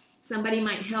book. Somebody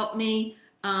might help me.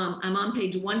 I'm on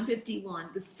page 151.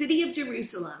 The city of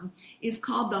Jerusalem is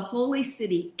called the Holy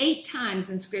City 8 times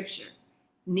in Scripture.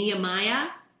 Nehemiah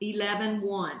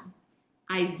 11:1,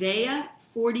 Isaiah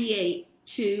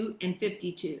 48:2 and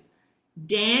 52,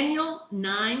 Daniel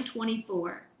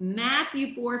 9:24,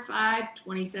 Matthew 4:5,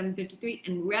 27:53,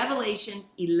 and Revelation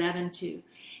 11:2.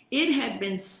 It has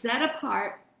been set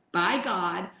apart by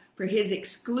God for his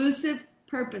exclusive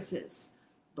purposes.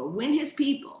 But when his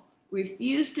people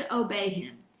refused to obey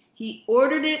him, he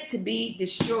ordered it to be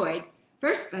destroyed,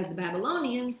 first by the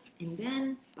Babylonians and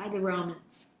then by the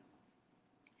Romans.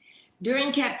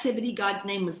 During captivity, God's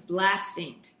name was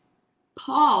blasphemed.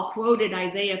 Paul quoted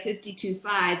Isaiah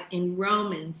 52:5 in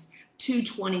Romans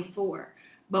 2:24.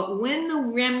 But when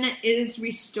the remnant is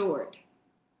restored,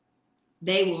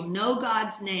 they will know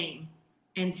God's name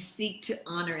and seek to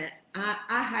honor it. I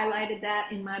highlighted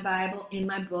that in my Bible, in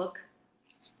my book.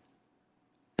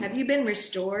 Have you been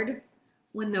restored?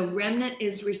 When the remnant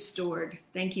is restored,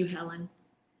 thank you, Helen,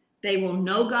 they will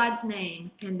know God's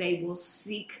name and they will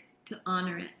seek to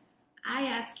honor it. I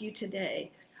ask you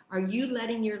today, are you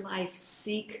letting your life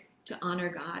seek to honor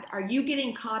God? Are you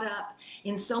getting caught up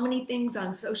in so many things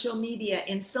on social media,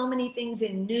 in so many things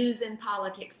in news and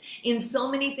politics, in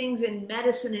so many things in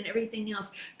medicine and everything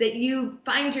else, that you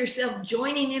find yourself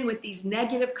joining in with these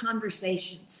negative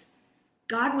conversations?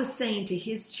 God was saying to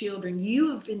his children, you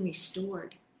have been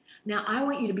restored. Now, I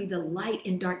want you to be the light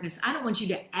in darkness. I don't want you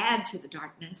to add to the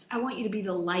darkness. I want you to be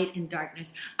the light in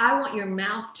darkness. I want your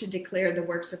mouth to declare the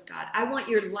works of God. I want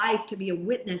your life to be a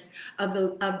witness of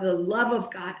the love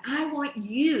of God. I want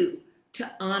you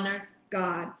to honor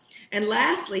God. And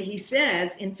lastly, he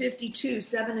says in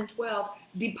 52:7 and 12,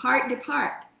 depart,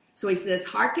 depart. So he says,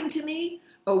 hearken to me,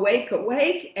 awake,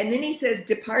 awake. And then he says,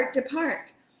 depart,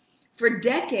 depart. For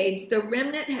decades, the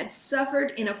remnant had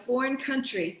suffered in a foreign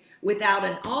country without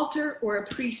an altar or a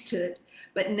priesthood.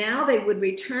 But now they would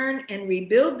return and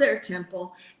rebuild their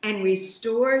temple and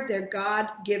restore their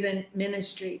God-given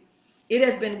ministry. It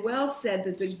has been well said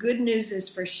that the good news is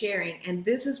for sharing, and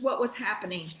this is what was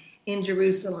happening in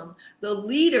Jerusalem. The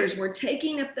leaders were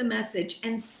taking up the message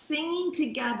and singing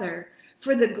together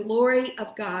for the glory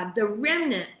of God. The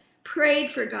remnant prayed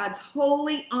for God's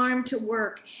holy arm to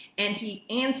work, and he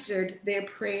answered their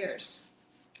prayers.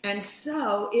 And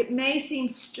so it may seem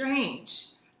strange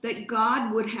that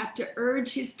God would have to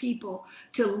urge his people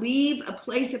to leave a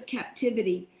place of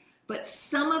captivity, but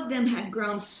some of them had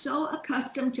grown so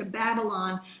accustomed to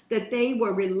Babylon that they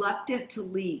were reluctant to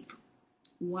leave.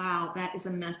 Wow, that is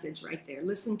a message right there.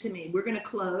 Listen to me. We're going to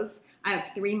close. I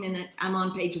have 3 minutes. I'm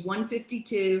on page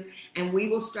 152, and we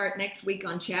will start next week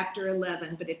on chapter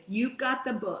 11. But if you've got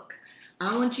the book,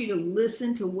 I want you to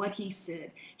listen to what he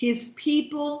said. His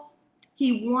people,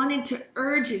 he wanted to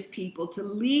urge his people to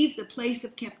leave the place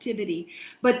of captivity,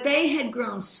 but they had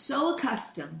grown so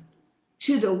accustomed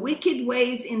to the wicked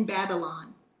ways in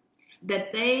Babylon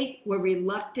that they were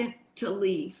reluctant to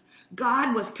leave.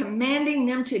 God was commanding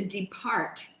them to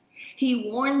depart. He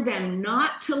warned them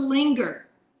not to linger.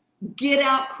 Get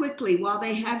out quickly while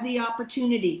they have the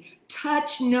opportunity.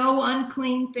 Touch no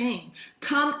unclean thing.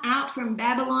 Come out from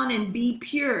Babylon and be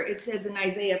pure, it says in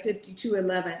Isaiah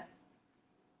 52:11.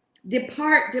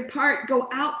 Depart, depart, go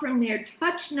out from there.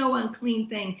 Touch no unclean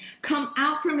thing. Come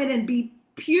out from it and be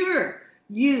pure,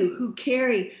 you who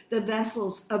carry the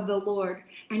vessels of the Lord.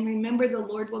 And remember, the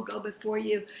Lord will go before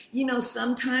you. You know,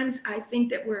 sometimes I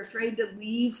think that we're afraid to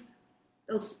leave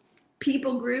those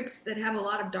people groups that have a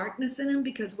lot of darkness in them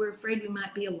because we're afraid we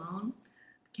might be alone.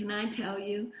 Can I tell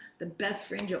you, the best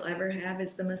friend you'll ever have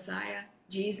is the Messiah,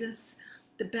 Jesus.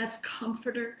 The best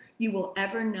comforter you will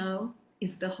ever know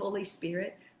is the Holy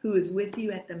Spirit, who is with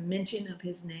you at the mention of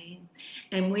his name.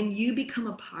 And when you become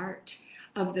a part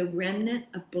of the remnant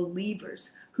of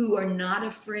believers who are not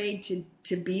afraid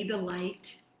to be the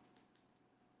light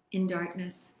in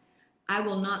darkness, I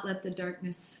will not let the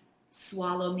darkness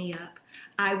swallow me up.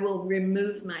 I will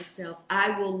remove myself.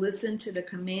 I will listen to the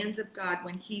commands of God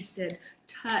when he said,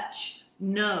 touch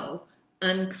no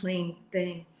unclean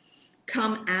thing.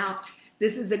 Come out.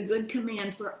 This is a good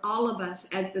command for all of us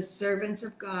as the servants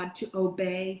of God to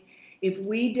obey. If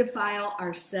we defile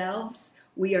ourselves,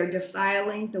 we are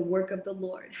defiling the work of the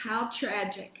Lord. How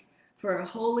tragic for a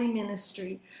holy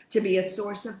ministry to be a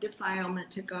source of defilement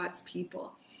to God's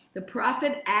people. The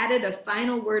prophet added a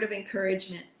final word of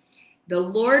encouragement. The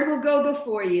Lord will go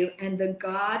before you, and the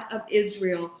God of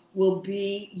Israel will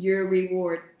be your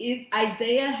reward. If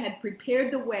Isaiah had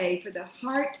prepared the way for the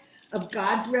heart of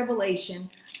God's revelation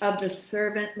of the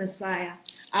servant Messiah.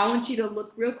 I want you to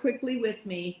look real quickly with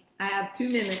me. I have 2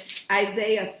 minutes.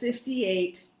 Isaiah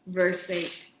 58, verse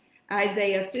 8.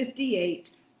 Isaiah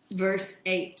 58, verse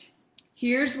 8.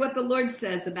 Here's what the Lord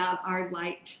says about our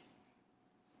light.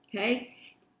 Okay?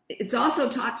 It's also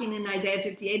talking in Isaiah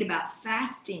 58 about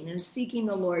fasting and seeking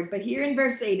the Lord. But here in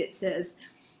verse 8 it says,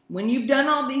 When you've done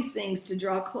all these things to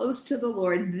draw close to the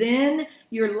Lord, then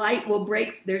your light will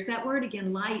break. There's that word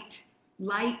again, light.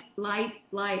 Light, light,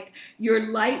 light. Your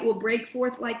light will break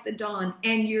forth like the dawn,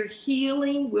 and your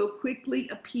healing will quickly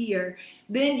appear.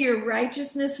 Then your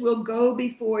righteousness will go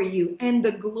before you, and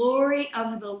the glory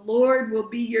of the Lord will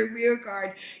be your rear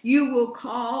guard. You will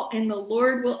call, and the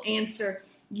Lord will answer.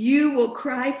 You will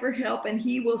cry for help, and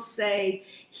he will say,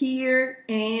 "Here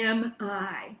am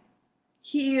I.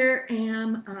 Here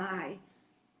am I.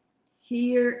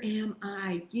 Here am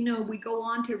I." You know, we go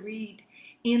on to read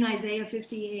in Isaiah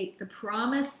 58, the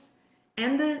promise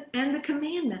and the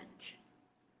commandment.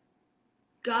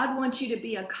 God wants you to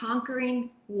be a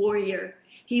conquering warrior.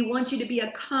 He wants you to be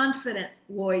a confident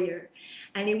warrior.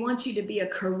 And he wants you to be a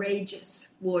courageous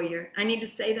warrior. I need to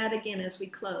say that again as we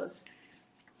close.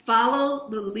 Follow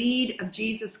the lead of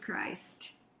Jesus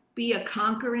Christ. Be a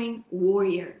conquering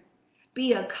warrior.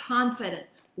 Be a confident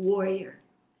warrior.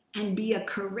 And be a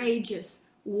courageous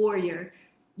warrior.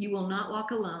 You will not walk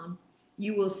alone.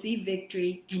 You will see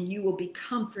victory, and you will be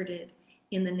comforted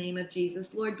in the name of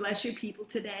Jesus. Lord, bless your people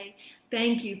today.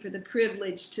 Thank you for the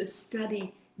privilege to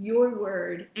study your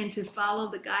word and to follow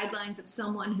the guidelines of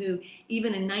someone who,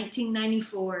 even in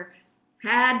 1994,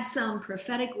 had some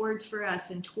prophetic words for us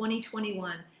in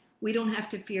 2021. We don't have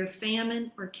to fear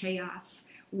famine or chaos.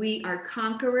 We are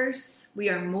conquerors. We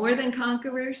are more than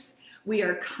conquerors. We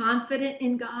are confident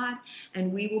in God,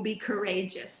 and we will be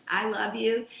courageous. I love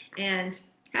you, and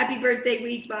happy birthday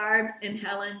week, Barb and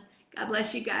Helen. God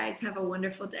bless you guys. Have a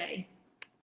wonderful day.